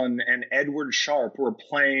Son and Edward Sharpe were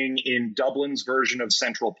playing in Dublin's version of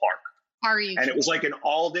Central Park. Are you? And it was like an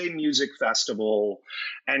all-day music festival.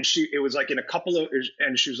 And it was like in a couple of,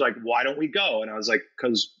 and she was like, why don't we go? And I was like,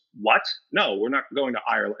 because what? No, we're not going to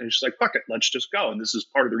Ireland. And she's like, fuck it, let's just go. And this is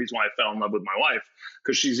part of the reason why I fell in love with my wife,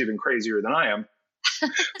 because she's even crazier than I am.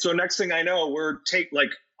 So next thing I know, we're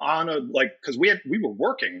because we were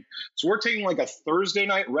working. So we're taking like a Thursday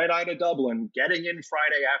night red eye to Dublin, getting in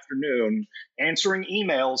Friday afternoon, answering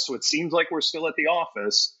emails. So it seems like we're still at the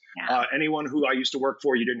office. Yeah. Anyone who I used to work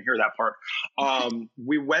for, you didn't hear that part.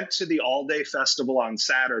 We went to the all-day festival on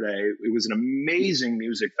Saturday. It was an amazing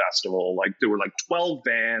music festival. Like there were like 12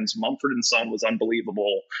 bands. Mumford and Son was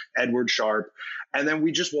unbelievable. Edward Sharpe. And then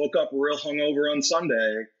we just woke up real hungover on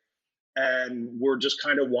Sunday, and we're just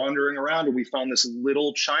kind of wandering around, and we found this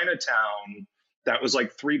little Chinatown that was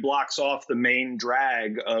like 3 blocks off the main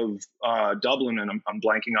drag of Dublin, and I'm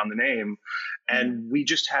blanking on the name. And we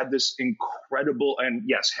just had this incredible, and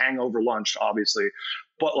yes, hangover lunch, obviously,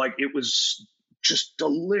 but like it was just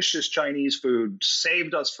delicious Chinese food,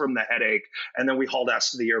 saved us from the headache, and then we hauled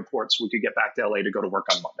ass to the airport so we could get back to LA to go to work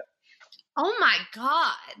on Monday. Oh my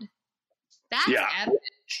God. That's epic.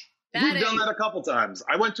 We've done that a couple times.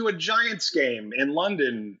 I went to a Giants game in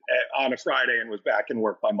London on a Friday and was back in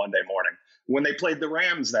work by Monday morning when they played the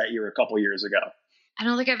Rams that year a couple years ago. I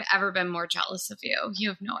don't think I've ever been more jealous of you. You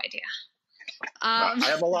have no idea. I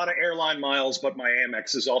have a lot of airline miles, but my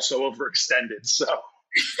Amex is also overextended. So,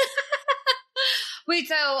 wait.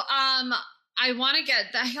 So, I want to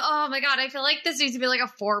get that. Oh my God. I feel like this needs to be like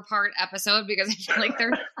a 4-part episode because I feel like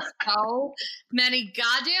there's so many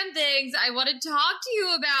goddamn things I want to talk to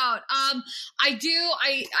you about. I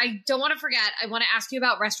don't want to forget. I want to ask you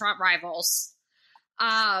about Restaurant Rivals.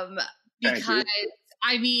 Because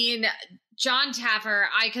I mean, John Taffer,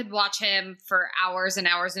 I could watch him for hours and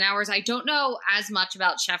hours and hours. I don't know as much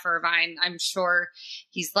about Chef Irvine. I'm sure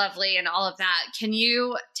he's lovely and all of that. Can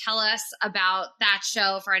you tell us about that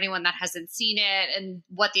show for anyone that hasn't seen it and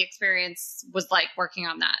what the experience was like working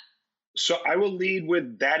on that? So I will lead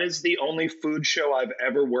with, that is the only food show I've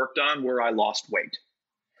ever worked on where I lost weight.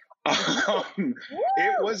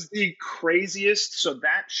 It was the craziest. So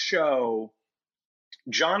that show,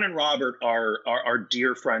 John and Robert are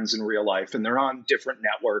dear friends in real life, and they're on different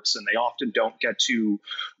networks, and they often don't get to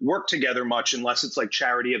work together much unless it's like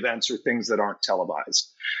charity events or things that aren't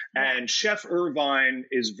televised. And Chef Irvine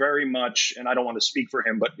is very much, and I don't want to speak for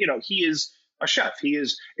him, but he is a chef. He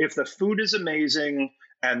is, if the food is amazing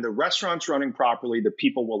and the restaurant's running properly, the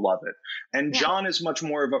people will love it. And John is much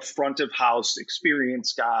more of a front of house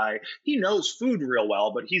experienced guy. He knows food real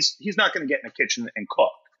well, but he's not going to get in the kitchen and cook.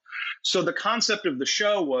 So the concept of the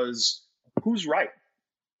show was, who's right?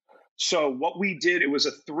 So what we did, it was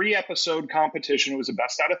a 3-episode competition. It was a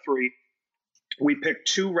best out of 3. We picked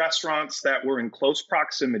 2 restaurants that were in close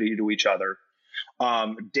proximity to each other.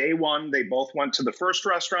 Day 1, they both went to the first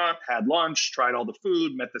restaurant, had lunch, tried all the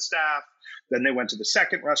food, met the staff. Then they went to the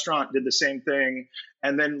second restaurant, did the same thing.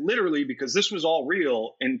 And then literally, because this was all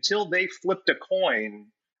real, until they flipped a coin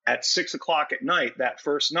at 6 o'clock at night, that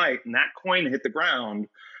first night, and that coin hit the ground,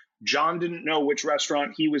 John didn't know which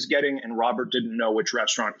restaurant he was getting, and Robert didn't know which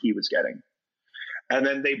restaurant he was getting. And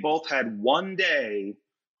then they both had one day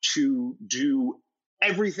to do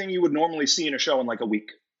everything you would normally see in a show in like a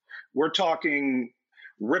week. We're talking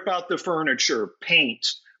rip out the furniture, paint,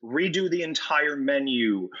 redo the entire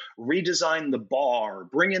menu, redesign the bar,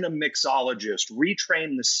 bring in a mixologist,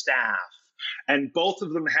 retrain the staff. And both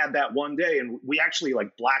of them had that one day, and we actually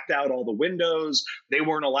like blacked out all the windows. They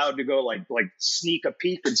weren't allowed to go like sneak a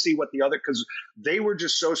peek and see what the other, because they were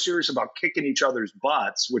just so serious about kicking each other's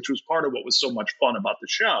butts, which was part of what was so much fun about the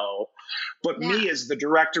show. But me as the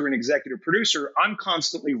director and executive producer, I'm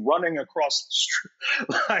constantly running across the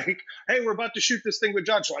street like, hey, we're about to shoot this thing with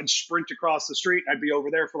John. So I'd sprint across the street. I'd be over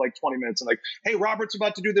there for like 20 minutes and like, hey, Robert's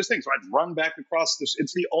about to do this thing. So I'd run back across this.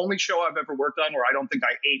 It's the only show I've ever worked on where I don't think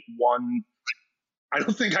I ate one I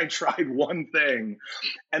don't think I tried one thing.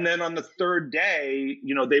 And then on the third day,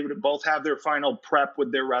 they would both have their final prep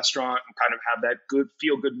with their restaurant and kind of have that good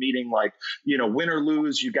feel good meeting, like, win or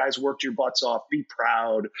lose, you guys worked your butts off, be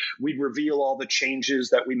proud. We'd reveal all the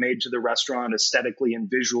changes that we made to the restaurant aesthetically and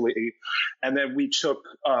visually. And then we took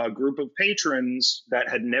a group of patrons that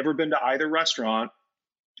had never been to either restaurant.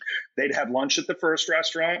 They'd have lunch at the first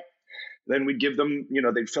restaurant. Then we'd give them,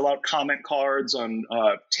 they'd fill out comment cards on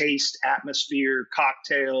taste, atmosphere,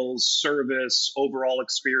 cocktails, service, overall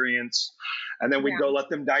experience. And then we'd go let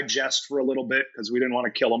them digest for a little bit because we didn't want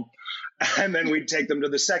to kill them. And then we'd take them to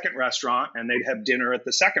the second restaurant and they'd have dinner at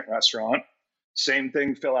the second restaurant. Same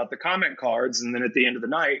thing, fill out the comment cards. And then at the end of the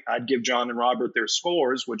night, I'd give John and Robert their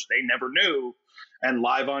scores, which they never knew. And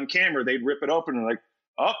live on camera, they'd rip it open and like,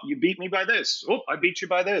 oh, you beat me by this. Oh, I beat you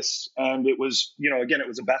by this. And it was, again, it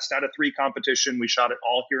was a best out of 3 competition. We shot it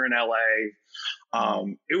all here in LA.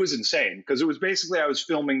 It was insane because it was basically, I was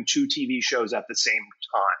filming 2 TV shows at the same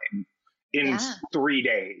time in 3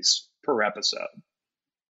 days per episode.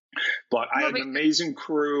 But I had an amazing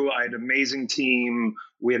crew. I had an amazing team.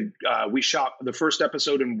 We shot the first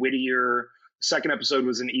episode in Whittier. The second episode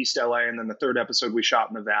was in East LA. And then the third episode we shot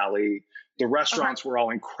in the Valley. The restaurants were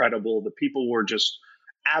all incredible. The people were just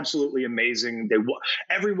absolutely amazing.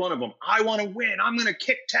 Every one of them, I want to win. I'm going to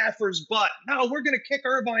kick Taffer's butt. No, we're going to kick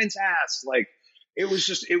Irvine's ass. Like, it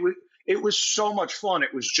was so much fun.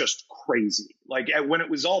 It was just crazy. Like, when it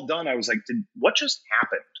was all done, I was like, what just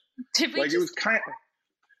happened? It was kind of,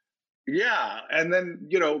 yeah. And then,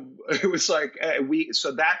 it was like,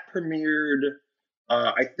 so that premiered,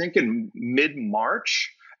 I think in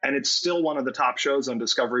mid-March. And it's still one of the top shows on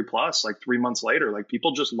Discovery Plus, like 3 months later. Like,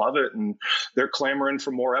 people just love it and they're clamoring for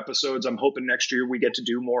more episodes. I'm hoping next year we get to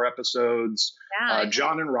do more episodes. Yeah,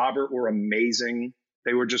 John and Robert were amazing.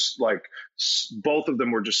 They were just like, both of them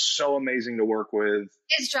were just so amazing to work with.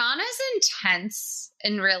 Is John as intense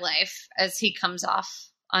in real life as he comes off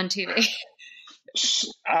on TV?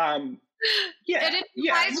 Yeah. And if you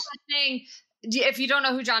guys listening, if you don't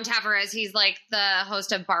know who John Taffer is, he's like the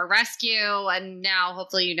host of Bar Rescue, and now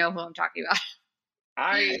hopefully you know who I'm talking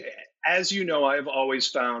about. As you know, I've always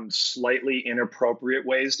found slightly inappropriate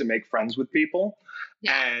ways to make friends with people.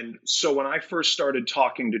 Yeah. And so when I first started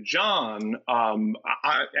talking to John,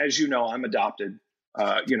 as you know, I'm adopted.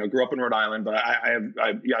 Grew up in Rhode Island, but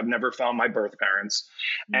I've never found my birth parents.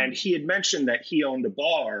 Mm-hmm. And he had mentioned that he owned a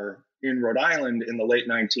bar in Rhode Island in the late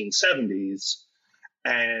 1970s.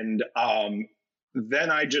 And then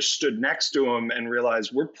I just stood next to him and realized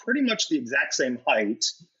we're pretty much the exact same height.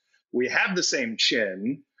 We have the same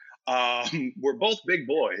chin. We're both big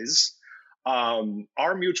boys.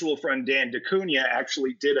 Our mutual friend Dan DeCunha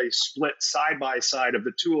actually did a split side by side of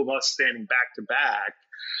the two of us standing back to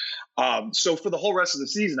back. So for the whole rest of the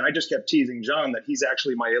season, I just kept teasing John that he's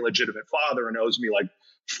actually my illegitimate father and owes me like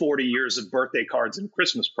 40 years of birthday cards and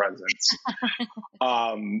Christmas presents.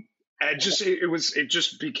 And it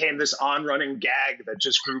just became this on-running gag that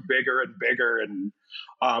just grew bigger and bigger. And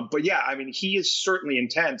but yeah, I mean, he is certainly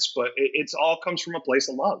intense, but it's all comes from a place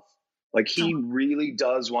of love. Like, he really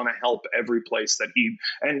does want to help every place that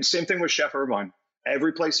and same thing with Chef Irvine.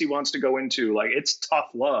 Every place he wants to go into, like, it's tough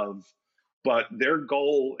love, but their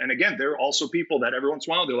goal, and again, they're also people that every once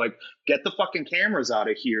in a while they're like, get the fucking cameras out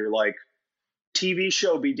of here. Like, TV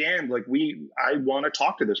show be damned. Like, I want to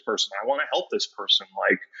talk to this person. I want to help this person.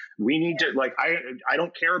 Like, we need to, like, I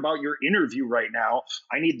don't care about your interview right now.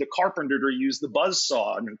 I need the carpenter to use the buzz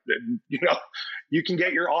saw, and you can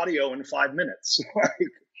get your audio in 5 minutes.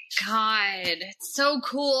 God, it's so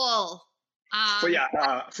cool. But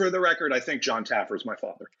yeah, for the record, I think John Taffer is my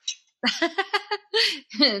father.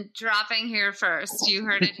 Dropping here first. You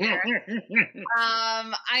heard it here.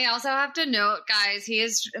 I also have to note, guys,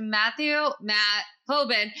 Matt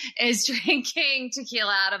Hobin is drinking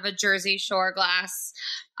tequila out of a Jersey Shore glass.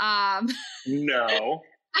 No.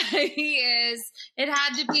 He is. It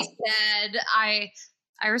had to be said. I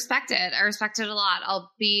respect it. I respect it a lot.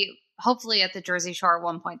 I'll be hopefully at the Jersey Shore at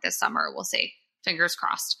one point this summer. We'll see. Fingers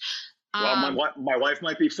crossed. Well, my wife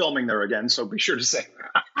might be filming there again, so be sure to say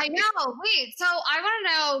that. I know. Wait, so I want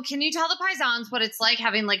to know, can you tell the Paisans what it's like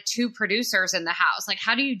having like 2 producers in the house? Like,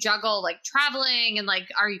 how do you juggle like traveling and like,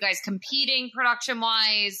 are you guys competing production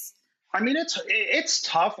wise? I mean, it's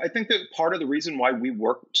tough. I think that part of the reason why we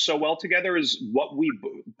work so well together is what we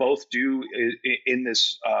both do in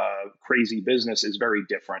this crazy business is very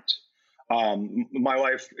different. My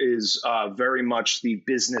wife is very much the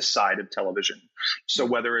business side of television. So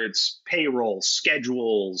whether it's payroll,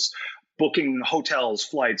 schedules, booking hotels,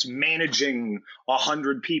 flights, managing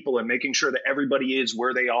 100 people and making sure that everybody is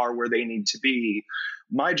where they are, where they need to be.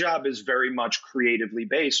 My job is very much creatively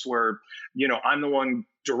based where, I'm the one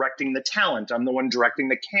directing the talent. I'm the one directing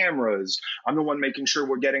the cameras. I'm the one making sure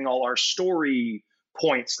we're getting all our story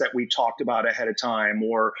points that we talked about ahead of time,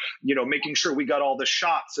 or, making sure we got all the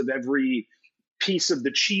shots of every piece of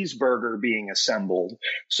the cheeseburger being assembled.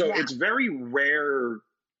 So it's very rare.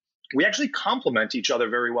 We actually complement each other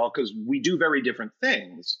very well because we do very different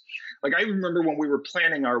things. Like, I remember when we were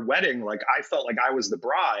planning our wedding, like, I felt like I was the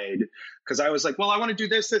bride because I was like, well, I want to do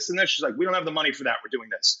this, this, and this. She's like, we don't have the money for that. We're doing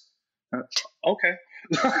this. Okay.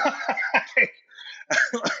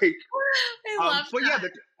 Like, I love but that.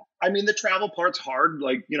 yeah, the travel part's hard.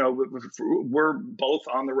 Like, we're both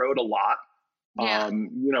on the road a lot. Yeah.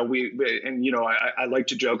 I like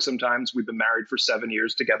to joke sometimes we've been married for 7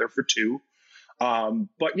 years, together for 2.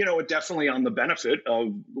 But definitely on the benefit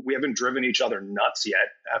of we haven't driven each other nuts yet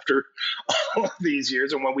after all of these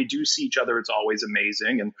years. And when we do see each other, it's always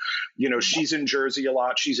amazing. And, she's in Jersey a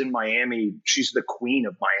lot. She's in Miami. She's the queen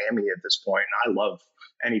of Miami at this point. And I love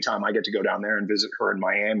anytime I get to go down there and visit her in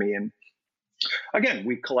Miami. And again,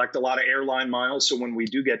 we collect a lot of airline miles. So when we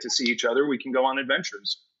do get to see each other, we can go on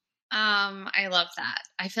adventures. I love that.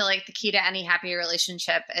 I feel like the key to any happy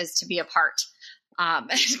relationship is to be apart. And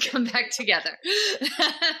come back together.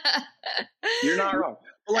 You're not wrong.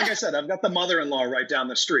 But like I said, I've got the mother-in-law right down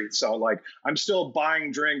the street. So like, I'm still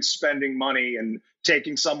buying drinks, spending money, and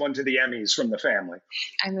taking someone to the Emmys from the family.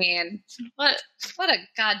 I mean, what a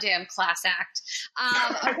goddamn class act.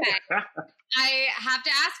 Okay. I have to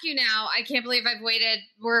ask you now. I can't believe I've waited.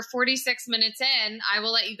 We're 46 minutes in. I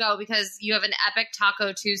will let you go because you have an epic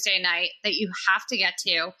Taco Tuesday night that you have to get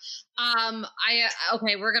to.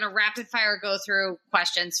 Okay, we're gonna rapid fire go through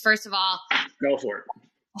questions. First of all, go for it.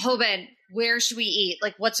 Hobin, where should we eat?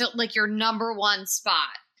 Like, what's like your number one spot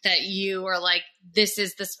that you are like, this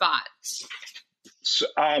is the spot? So,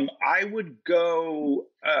 I would go.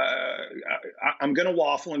 I'm going to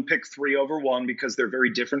waffle and pick 3 over 1 because they're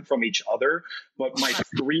very different from each other. But my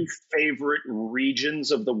 3 favorite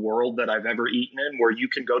regions of the world that I've ever eaten in, where you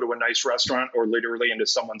can go to a nice restaurant or literally into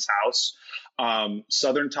someone's house,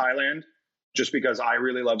 Southern Thailand, just because I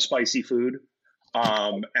really love spicy food,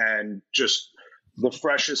 and just the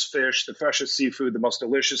freshest fish, the freshest seafood, the most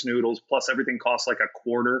delicious noodles, plus everything costs like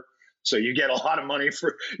 $0.25. So you get a lot of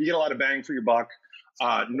you get a lot of bang for your buck.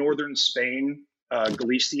 Northern Spain,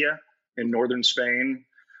 Galicia in northern Spain.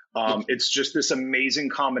 It's just this amazing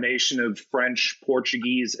combination of French,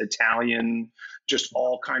 Portuguese, Italian, just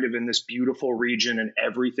all kind of in this beautiful region, and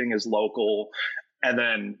everything is local. And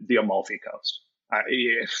then the Amalfi Coast.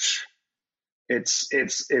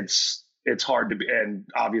 It's hard to be, and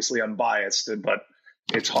obviously I'm biased, but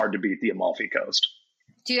it's hard to beat the Amalfi Coast.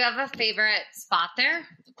 Do you have a favorite spot there?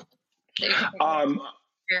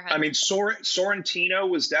 Sorrentino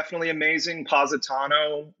was definitely amazing.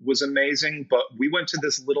 Positano was amazing, but we went to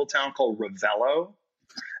this little town called Ravello,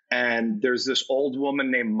 and there's this old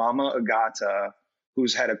woman named Mama Agata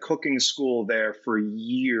who's had a cooking school there for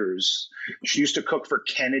years. She used to cook for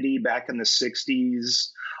Kennedy back in the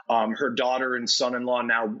 60s. Her daughter and son-in-law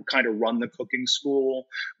now kind of run the cooking school.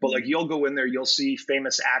 But like, you'll go in there, you'll see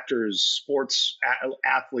famous actors, sports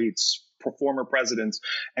athletes, former presidents,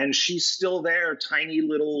 and she's still there, tiny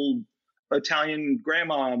little Italian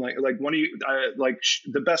grandma. Like one of you,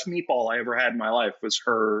 the best meatball I ever had in my life was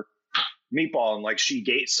her meatball, and like she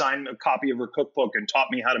signed a copy of her cookbook and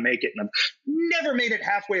taught me how to make it, and I've never made it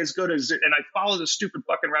halfway as good as it, and I followed the stupid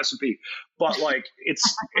fucking recipe, but like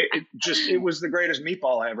it was the greatest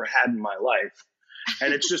meatball I ever had in my life.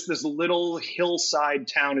 And it's just this little hillside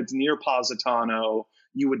town. It's near Positano.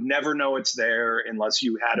 You would never know it's there unless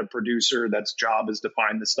you had a producer that's job is to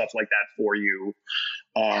find the stuff like that for you.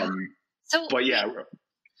 But yeah.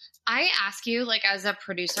 I ask you, like, as a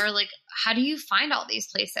producer, like, how do you find all these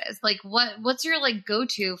places? Like, what's your like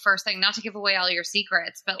go-to first thing? Not to give away all your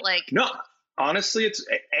secrets, but like, no, honestly,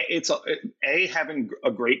 it's having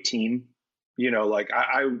a great team. Like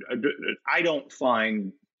I don't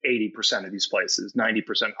find 80% of these places,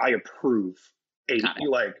 90%. I approve 80.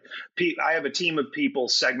 Like, I have a team of people,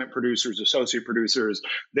 segment producers, associate producers.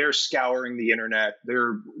 They're scouring the internet.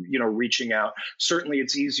 They're, reaching out. Certainly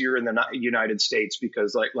it's easier in the United States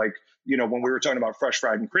because like, when we were talking about Fresh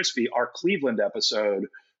Fried and Crispy, our Cleveland episode,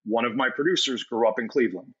 one of my producers grew up in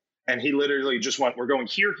Cleveland, and he literally just went, we're going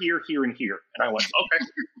here, here, here, and here. And I went, okay.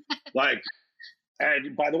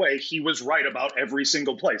 And by the way, he was right about every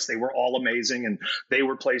single place. They were all amazing, and they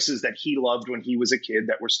were places that he loved when he was a kid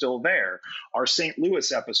that were still there. Our St.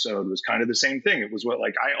 Louis episode was kind of the same thing. It was what,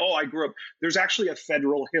 like, I grew up. There's actually a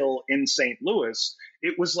Federal Hill in St. Louis.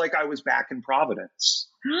 It was like I was back in Providence.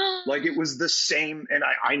 Like, it was the same, and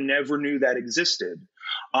I never knew that existed.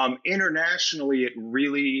 Internationally,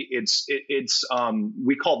 it's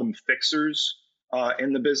we call them fixers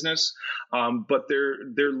in the business, but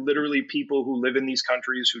they're literally people who live in these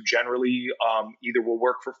countries who generally either will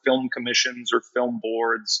work for film commissions or film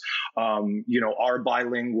boards, are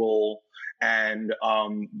bilingual. And,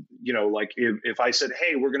 like if I said,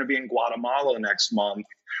 hey, we're going to be in Guatemala next month,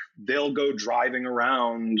 they'll go driving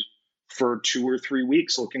around for 2 or 3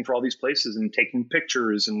 weeks looking for all these places and taking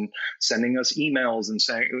pictures and sending us emails and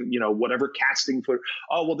saying, whatever casting for,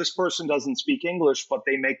 oh, well, this person doesn't speak English, but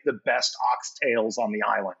they make the best oxtails on the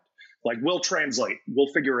island. Like, we'll translate,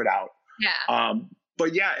 we'll figure it out. Yeah.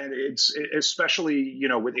 But yeah, and it's especially,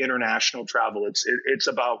 with international travel, it's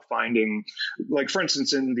about finding, like, for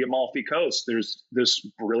instance, in the Amalfi Coast, there's this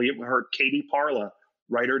brilliant, Katie Parla,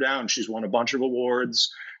 write her down. She's won a bunch of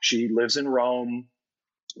awards. She lives in Rome,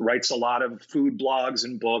 writes a lot of food blogs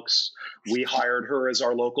and books. We hired her as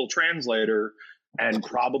our local translator, and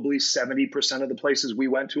probably 70% of the places we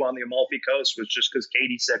went to on the Amalfi Coast was just because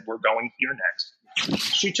Katie said, we're going here next.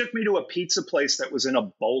 She took me to a pizza place that was in a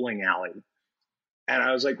bowling alley. And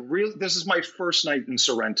I was like, really? This is my first night in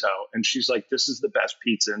Sorrento. And she's like, this is the best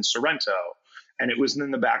pizza in Sorrento. And it was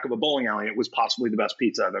in the back of a bowling alley. It was possibly the best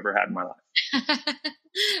pizza I've ever had in my life.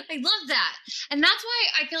 I love that. And that's why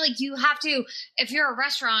I feel like you have to, if you're a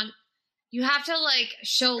restaurant, you have to like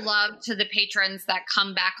show love to the patrons that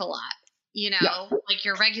come back a lot, like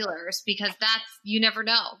your regulars, because you never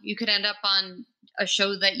know. You could end up on a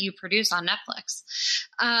show that you produce on Netflix.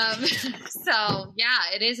 So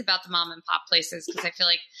yeah, it is about the mom and pop places, because I feel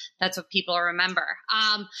like that's what people remember.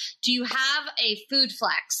 Do you have a food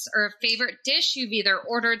flex or a favorite dish you've either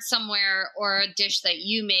ordered somewhere or a dish that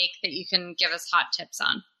you make that you can give us hot tips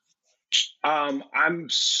on? I'm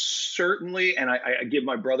certainly, and I give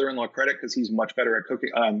my brother-in-law credit because he's much better at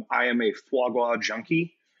cooking. I am a foie gras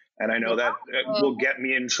junkie, and I know that will get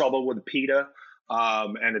me in trouble with PETA.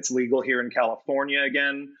 And it's legal here in California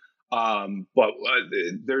again. But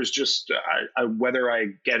there's just, whether I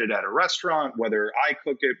get it at a restaurant, whether I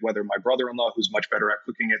cook it, whether my brother-in-law, who's much better at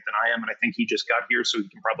cooking it than I am, and I think he just got here, so he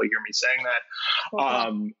can probably hear me saying that.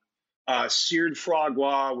 Seared foie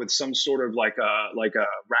gras with some sort of like a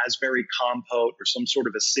raspberry compote or some sort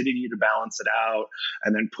of acidity to balance it out,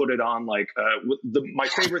 and then put it on my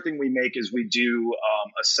favorite thing we make is we do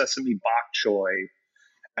a sesame bok choy.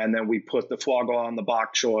 And then we put the foie gras on the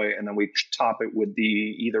bok choy, and then we top it with the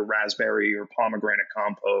either raspberry or pomegranate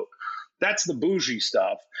compote. That's the bougie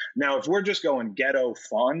stuff. Now, if we're just going ghetto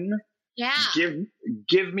fun,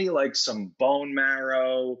 give me like some bone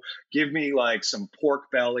marrow, give me like some pork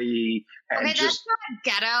belly. And okay, that's not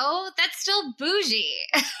ghetto. That's still bougie.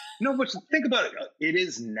 No, but think about it. It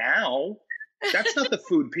is now. That's not the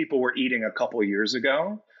food people were eating a couple years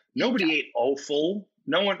ago. Nobody ate offal.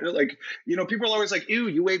 No one, people are always like, ew,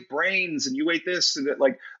 you ate brains and you ate this. And that,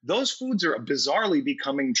 like, those foods are bizarrely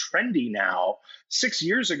becoming trendy now. 6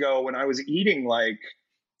 years ago, when I was eating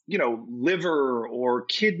liver or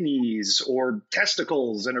kidneys or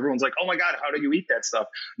testicles, and everyone's like, oh my God, how do you eat that stuff?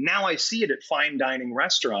 Now I see it at fine dining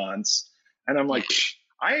restaurants, and I'm like,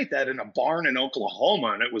 I ate that in a barn in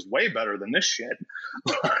Oklahoma, and it was way better than this shit.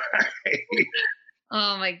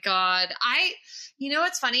 Oh my God.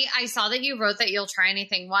 What's funny? I saw that you wrote that you'll try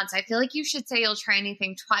anything once. I feel like you should say you'll try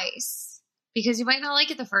anything twice, because you might not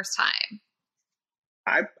like it the first time.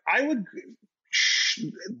 I would,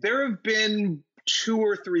 there have been 2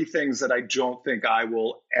 or 3 things that I don't think I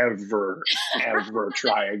will ever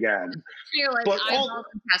try again. You're like eyeballs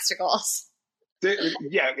and testicles.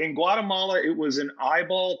 In Guatemala, it was an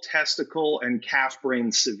eyeball, testicle, and calf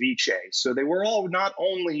brain ceviche. So they were all not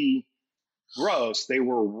only gross, they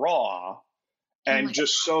were raw and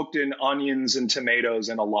just soaked in onions and tomatoes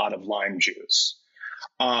and a lot of lime juice.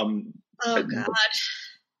 Oh God.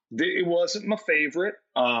 It wasn't my favorite.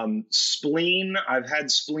 Spleen, I've had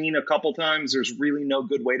spleen a couple times. There's really no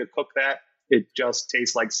good way to cook that. It just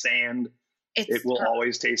tastes like sand. It will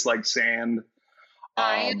always taste like sand.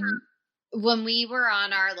 When we were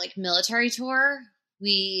on our military tour,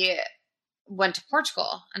 we went to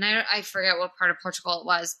Portugal, and I forget what part of Portugal it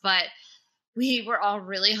was, but we were all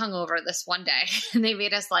really hungover this one day, and they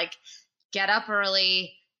made us get up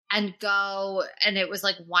early and go, and it was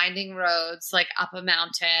like winding roads, like up a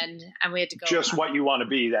mountain, and we had to go just what you want to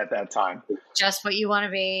be at that time. Just what you want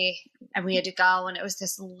to be. And we had to go, and it was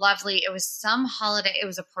this lovely, it was some holiday. It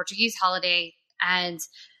was a Portuguese holiday, and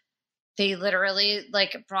they literally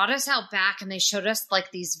like brought us out back, and they showed us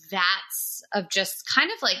like these vats of just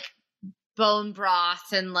kind of like bone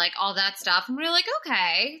broth and like all that stuff. And we were like,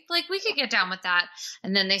 okay, like we could get down with that.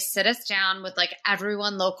 And then they sit us down with like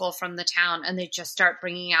everyone local from the town, and they just start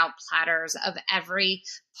bringing out platters of every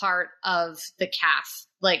part of the calf,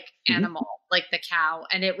 like animal, like the cow.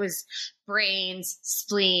 And it was brains,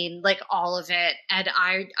 spleen, like all of it. And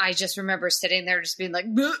I just remember sitting there just being like,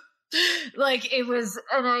 bleh. Like it was,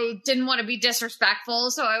 and I didn't want to be disrespectful,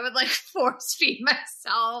 so I would like force feed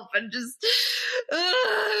myself and just it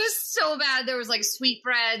was so bad. There was like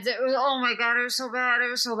sweetbreads. It was, oh my God, it was so bad. It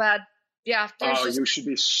was so bad. Yeah. You should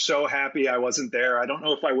be so happy I wasn't there. I don't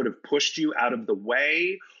know if I would have pushed you out of the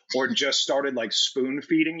way or just started like spoon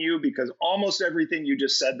feeding you, because almost everything you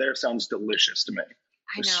just said there sounds delicious to me.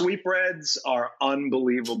 The sweetbreads are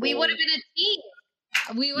unbelievable. We would have been a team.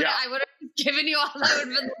 I would have given you all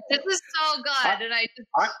that. This is so good.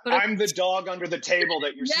 I'm the dog under the table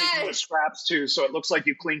that you're sneaking the scraps to, so it looks like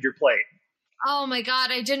you cleaned your plate. Oh my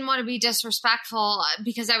God, I didn't want to be disrespectful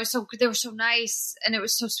because they were so nice and it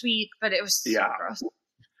was so sweet, but it was so gross.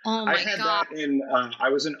 Oh my God. I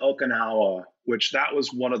was in Okinawa, which that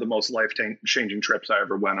was one of the most life-changing trips I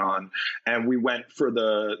ever went on. And we went for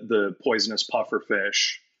the poisonous puffer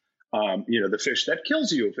fish. The fish that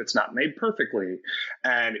kills you if it's not made perfectly.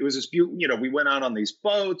 And it was this beautiful, we went out on these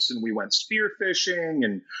boats and we went spearfishing,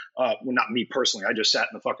 and well, not me personally. I just sat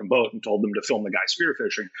in the fucking boat and told them to film the guy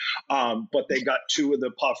spearfishing. But they got 2 of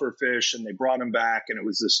the puffer fish and they brought him back. And it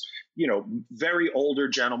was this, very older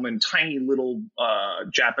gentleman, tiny little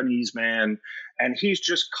Japanese man. And he's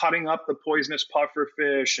just cutting up the poisonous puffer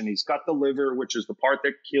fish, and he's got the liver, which is the part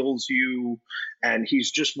that kills you. And he's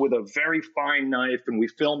just with a very fine knife, and we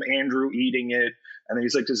film Andrew eating it. And then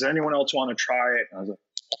he's like, does anyone else want to try it? And I was like,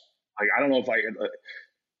 I don't know if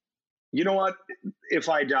you know what? If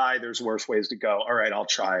I die, there's worse ways to go. All right, I'll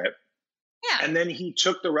try it. Yeah. And then he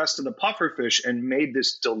took the rest of the puffer fish and made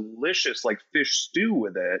this delicious like fish stew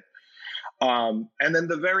with it. And then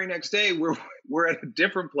the very next day, we're at a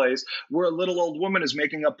different place where a little old woman is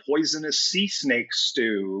making a poisonous sea snake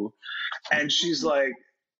stew. And she's like,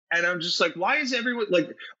 and I'm just like, why is everyone like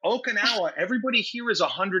Okinawa? Everybody here is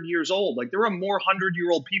 100 years old. Like there are more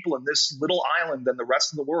 100-year-old people in this little island than the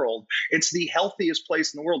rest of the world. It's the healthiest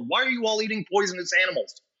place in the world. Why are you all eating poisonous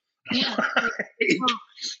animals? Yeah.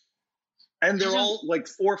 And they're all like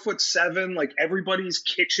 4'7". Like everybody's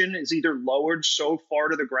kitchen is either lowered so far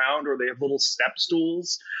to the ground or they have little step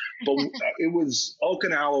stools. But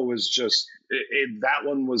Okinawa was just, that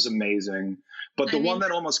one was amazing. But the one that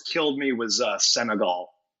almost killed me was Senegal.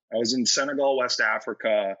 I was in Senegal, West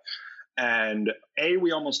Africa. And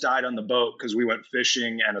we almost died on the boat because we went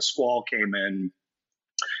fishing and a squall came in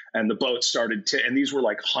and the boat started and these were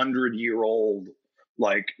like 100-year-old.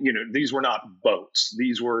 Like, these were not boats.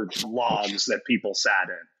 These were logs that people sat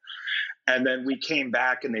in. And then we came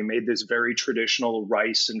back and they made this very traditional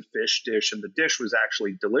rice and fish dish. And the dish was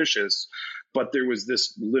actually delicious. But there was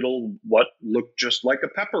this little, what looked just like a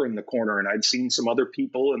pepper in the corner. And I'd seen some other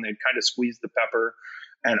people and they'd kind of squeezed the pepper.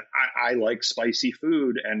 And I like spicy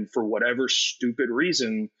food. And for whatever stupid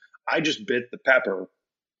reason, I just bit the pepper.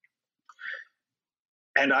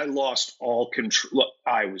 And I lost all control. Look,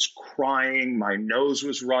 I was crying. My nose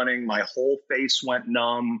was running. My whole face went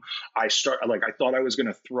numb. I thought I was going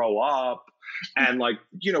to throw up. And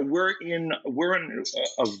we're in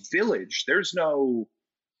a village. There's no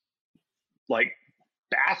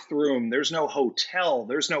bathroom. There's no hotel.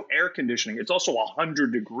 There's no air conditioning. It's also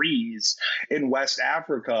 100 degrees in West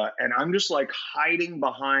Africa. And I'm just hiding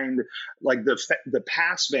behind the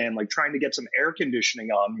pass van, trying to get some air conditioning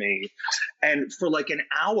on me. And for an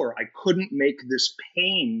hour, I couldn't make this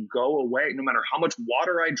pain go away, no matter how much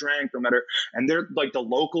water I drank, and they're the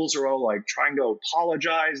locals are all trying to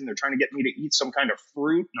apologize and they're trying to get me to eat some kind of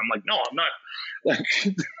fruit. And I'm like, no, I'm not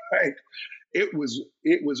It was,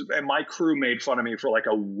 and my crew made fun of me for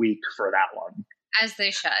a week for that one. As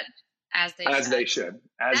they should. As they should.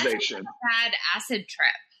 A bad acid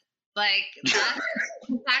trip.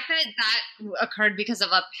 The fact that occurred because of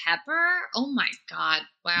a pepper. Oh my God.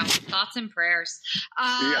 Wow. Thoughts and prayers.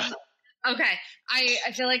 Yeah. Okay.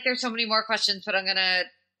 I feel like there's so many more questions, but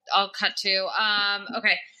I'll cut to,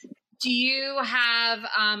 okay. Do you have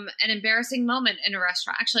an embarrassing moment in a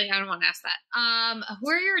restaurant? Actually, I don't want to ask that. Who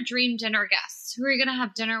are your dream dinner guests? Who are you going to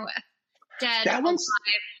have dinner with? Dead, alive?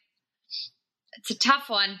 It's a tough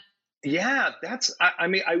one. Yeah, I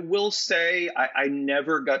mean, I will say I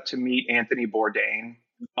never got to meet Anthony Bourdain,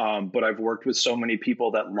 but I've worked with so many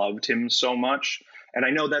people that loved him so much. And I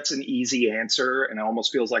know that's an easy answer and it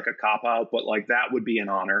almost feels like a cop out, but like that would be an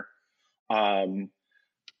honor. Um,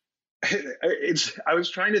 I was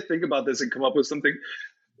trying to think about this and come up with something.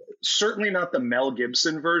 Certainly not the Mel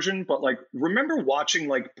Gibson version, but like, remember watching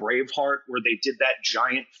like Braveheart where they did that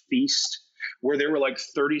giant feast where there were like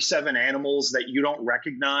 37 animals that you don't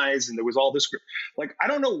recognize, and there was all this like, I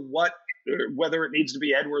don't know what, whether it needs to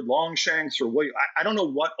be Edward Longshanks or William, I don't know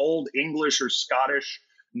what old English or Scottish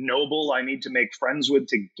noble I need to make friends with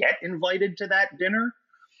to get invited to that dinner.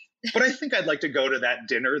 But I think I'd like to go to that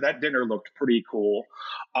dinner. That dinner looked pretty cool.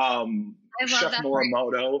 I love Chef that.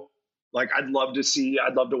 Morimoto, like I'd love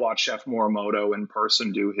to watch Chef Morimoto in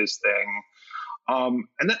person do his thing.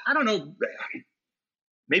 And then I don't know,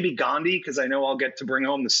 maybe Gandhi, because I know I'll get to bring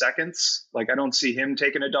home the seconds. Like I don't see him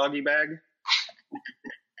taking a doggy bag.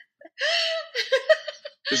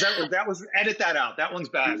 That was edit that out. That one's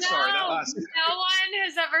bad. No, Sorry, that last. No one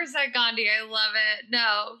has ever said Gandhi. I love it.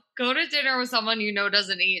 No, go to dinner with someone you know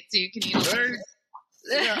doesn't eat, so you can eat.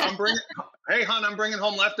 Yeah, hey, hon, I'm bringing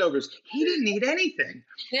home leftovers. He didn't eat anything.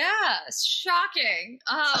 Yeah, shocking.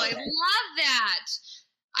 Oh, I love that.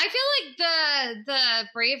 I feel like the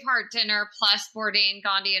Braveheart dinner plus Bourdain,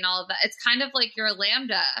 Gandhi, and all of that, it's kind of like your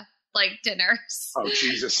Lambda like dinners. Oh,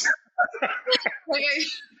 Jesus. Like,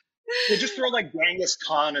 We'll just throw like Genghis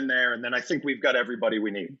Khan in there, and then I think we've got everybody we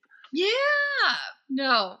need. yeah.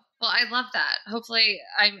 No. Well, I love that. Hopefully,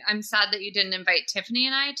 I'm sad that you didn't invite Tiffany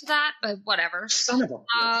and I to that, but whatever. Son of a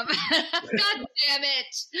God damn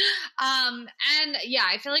it. And yeah,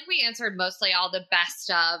 I feel like we answered mostly all the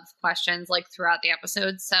best of questions like throughout the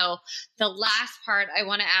episode. So the last part I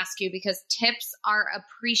want to ask you, because tips are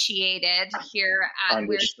appreciated here at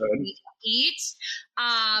Where We Eat.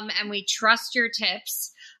 And we trust your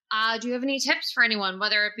tips. Do you have any tips for anyone,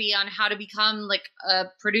 whether it be on how to become like a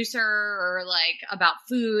producer or like about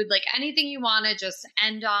food, like anything you want to just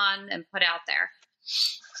end on and put out there?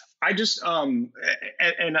 I just, and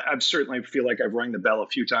I certainly feel like I've rang the bell a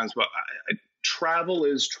few times, but travel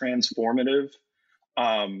is transformative.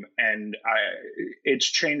 It's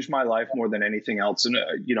changed my life more than anything else. And,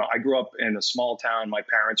 I grew up in a small town. My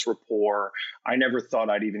parents were poor. I never thought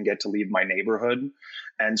I'd even get to leave my neighborhood.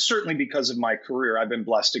 And certainly because of my career, I've been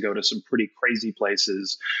blessed to go to some pretty crazy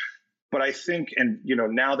places. But I think, and,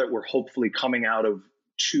 now that we're hopefully coming out of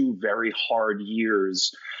 2 very hard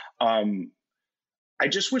years, I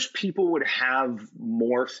just wish people would have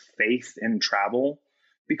more faith in travel,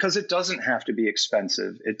 because it doesn't have to be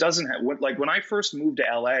expensive. It doesn't have, like when I first moved to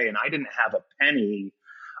LA and I didn't have a penny,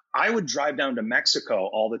 I would drive down to Mexico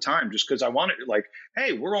all the time just because I wanted, like,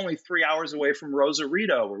 hey, we're only 3 hours away from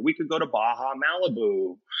Rosarito, or we could go to Baja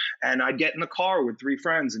Malibu. And I'd get in the car with 3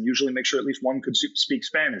 friends and usually make sure at least one could speak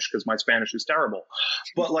Spanish because my Spanish is terrible.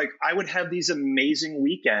 But like, I would have these amazing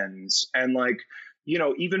weekends. And like,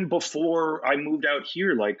 even before I moved out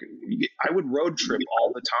here, like I would road trip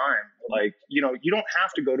all the time. Like, you don't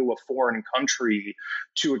have to go to a foreign country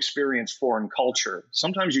to experience foreign culture.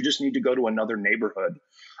 Sometimes you just need to go to another neighborhood.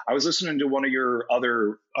 I was listening to one of your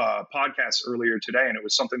other podcasts earlier today, and it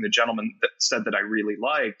was something the gentleman that said that I really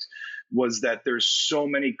liked, was that there's so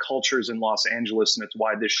many cultures in Los Angeles, and it's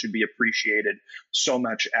why this should be appreciated so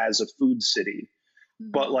much as a food city.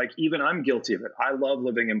 Mm-hmm. But like, even I'm guilty of it. I love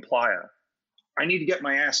living in Playa. I need to get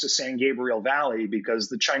my ass to San Gabriel Valley because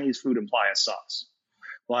the Chinese food in Playa sucks.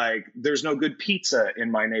 Like, there's no good pizza in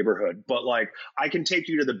my neighborhood, but like, I can take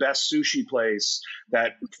you to the best sushi place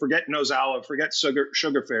that, forget Nozawa, forget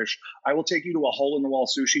Sugarfish. I will take you to a hole in the wall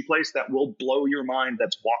sushi place that will blow your mind.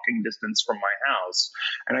 That's walking distance from my house.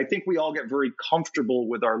 And I think we all get very comfortable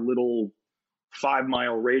with our little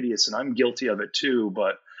 5-mile radius, and I'm guilty of it too.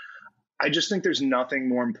 But I just think there's nothing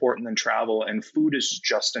more important than travel, and food is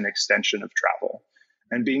just an extension of travel.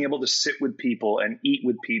 And being able to sit with people and eat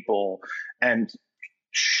with people and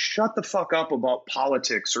shut the fuck up about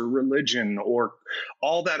politics or religion or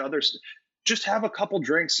all that other stuff. Just have a couple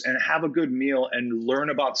drinks and have a good meal and learn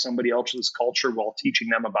about somebody else's culture while teaching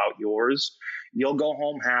them about yours. You'll go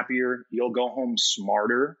home happier. You'll go home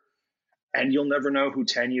smarter. And you'll never know who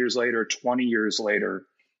 10 years later, 20 years later,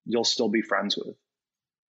 you'll still be friends with.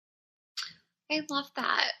 I love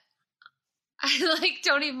that. I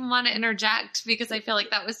don't even want to interject because I feel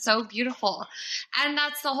like that was so beautiful. And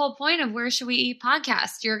that's the whole point of Where Should We Eat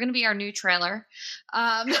podcast. You're going to be our new trailer.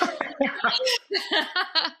 No,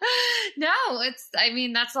 that's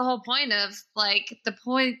the whole point of the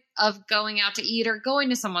point of going out to eat or going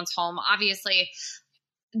to someone's home. Obviously,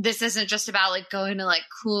 this isn't just about like going to like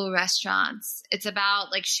cool restaurants. It's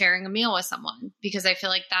about like sharing a meal with someone, because I feel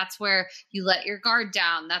like that's where you let your guard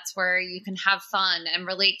down. That's where you can have fun and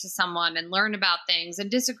relate to someone and learn about things and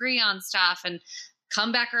disagree on stuff and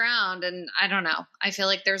come back around. And I don't know. I feel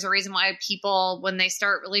like there's a reason why people, when they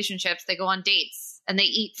start relationships, they go on dates and they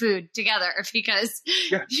eat food together, because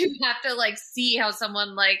you have to like see how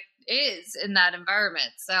someone like is in that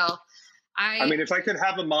environment. So I mean, if I could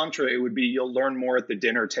have a mantra, it would be, you'll learn more at the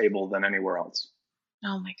dinner table than anywhere else.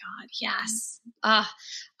 Oh my God. Yes.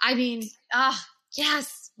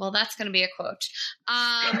 Yes. Well, that's going to be a quote.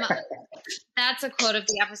 That's a quote of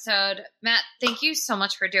the episode. Matt, thank you so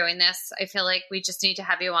much for doing this. I feel like we just need to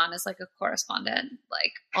have you on as like a correspondent,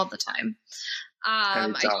 like all the time. I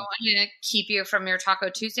don't want to keep you from your Taco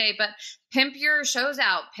Tuesday, but pimp your shows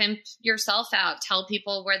out, pimp yourself out, tell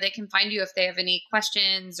people where they can find you if they have any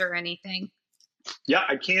questions or anything. Yeah,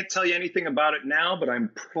 I can't tell you anything about it now, but I'm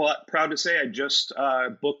proud to say I just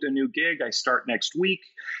booked a new gig. I start next week,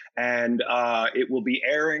 and it will be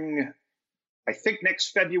airing, I think,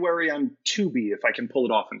 next February on Tubi, if I can pull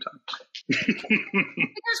it off in time.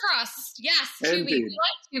 Fingers crossed. Yes, Tubi. Indeed. We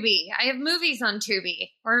like Tubi. I have movies on Tubi.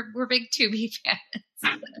 We're big Tubi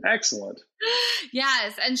fans. Excellent.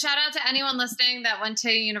 Yes, and shout out to anyone listening that went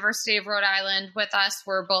to University of Rhode Island with us.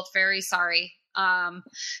 We're both very sorry.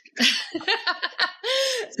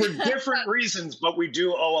 For different reasons, but we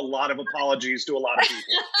do owe a lot of apologies to a lot of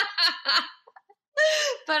people.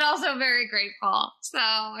 But also very grateful. So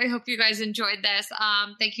I hope you guys enjoyed this.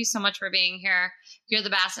 Thank you so much for being here. You're the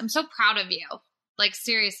best. I'm so proud of you. Like,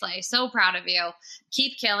 seriously, so proud of you.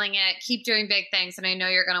 Keep killing it. Keep doing big things. And I know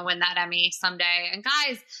you're going to win that Emmy someday. And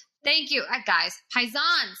guys, thank you. Guys,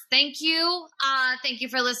 Paisans, thank you. Thank you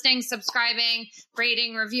for listening, subscribing,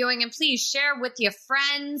 rating, reviewing, and please share with your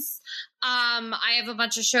friends. I have a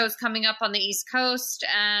bunch of shows coming up on the East Coast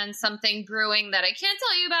and something brewing that I can't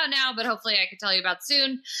tell you about now, but hopefully I can tell you about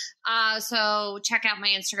soon. So check out my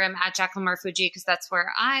Instagram at JacquelineMarfuji, because that's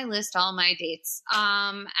where I list all my dates.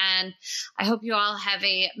 And I hope you all have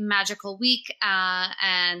a magical week,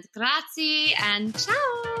 and grazie and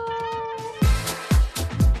ciao.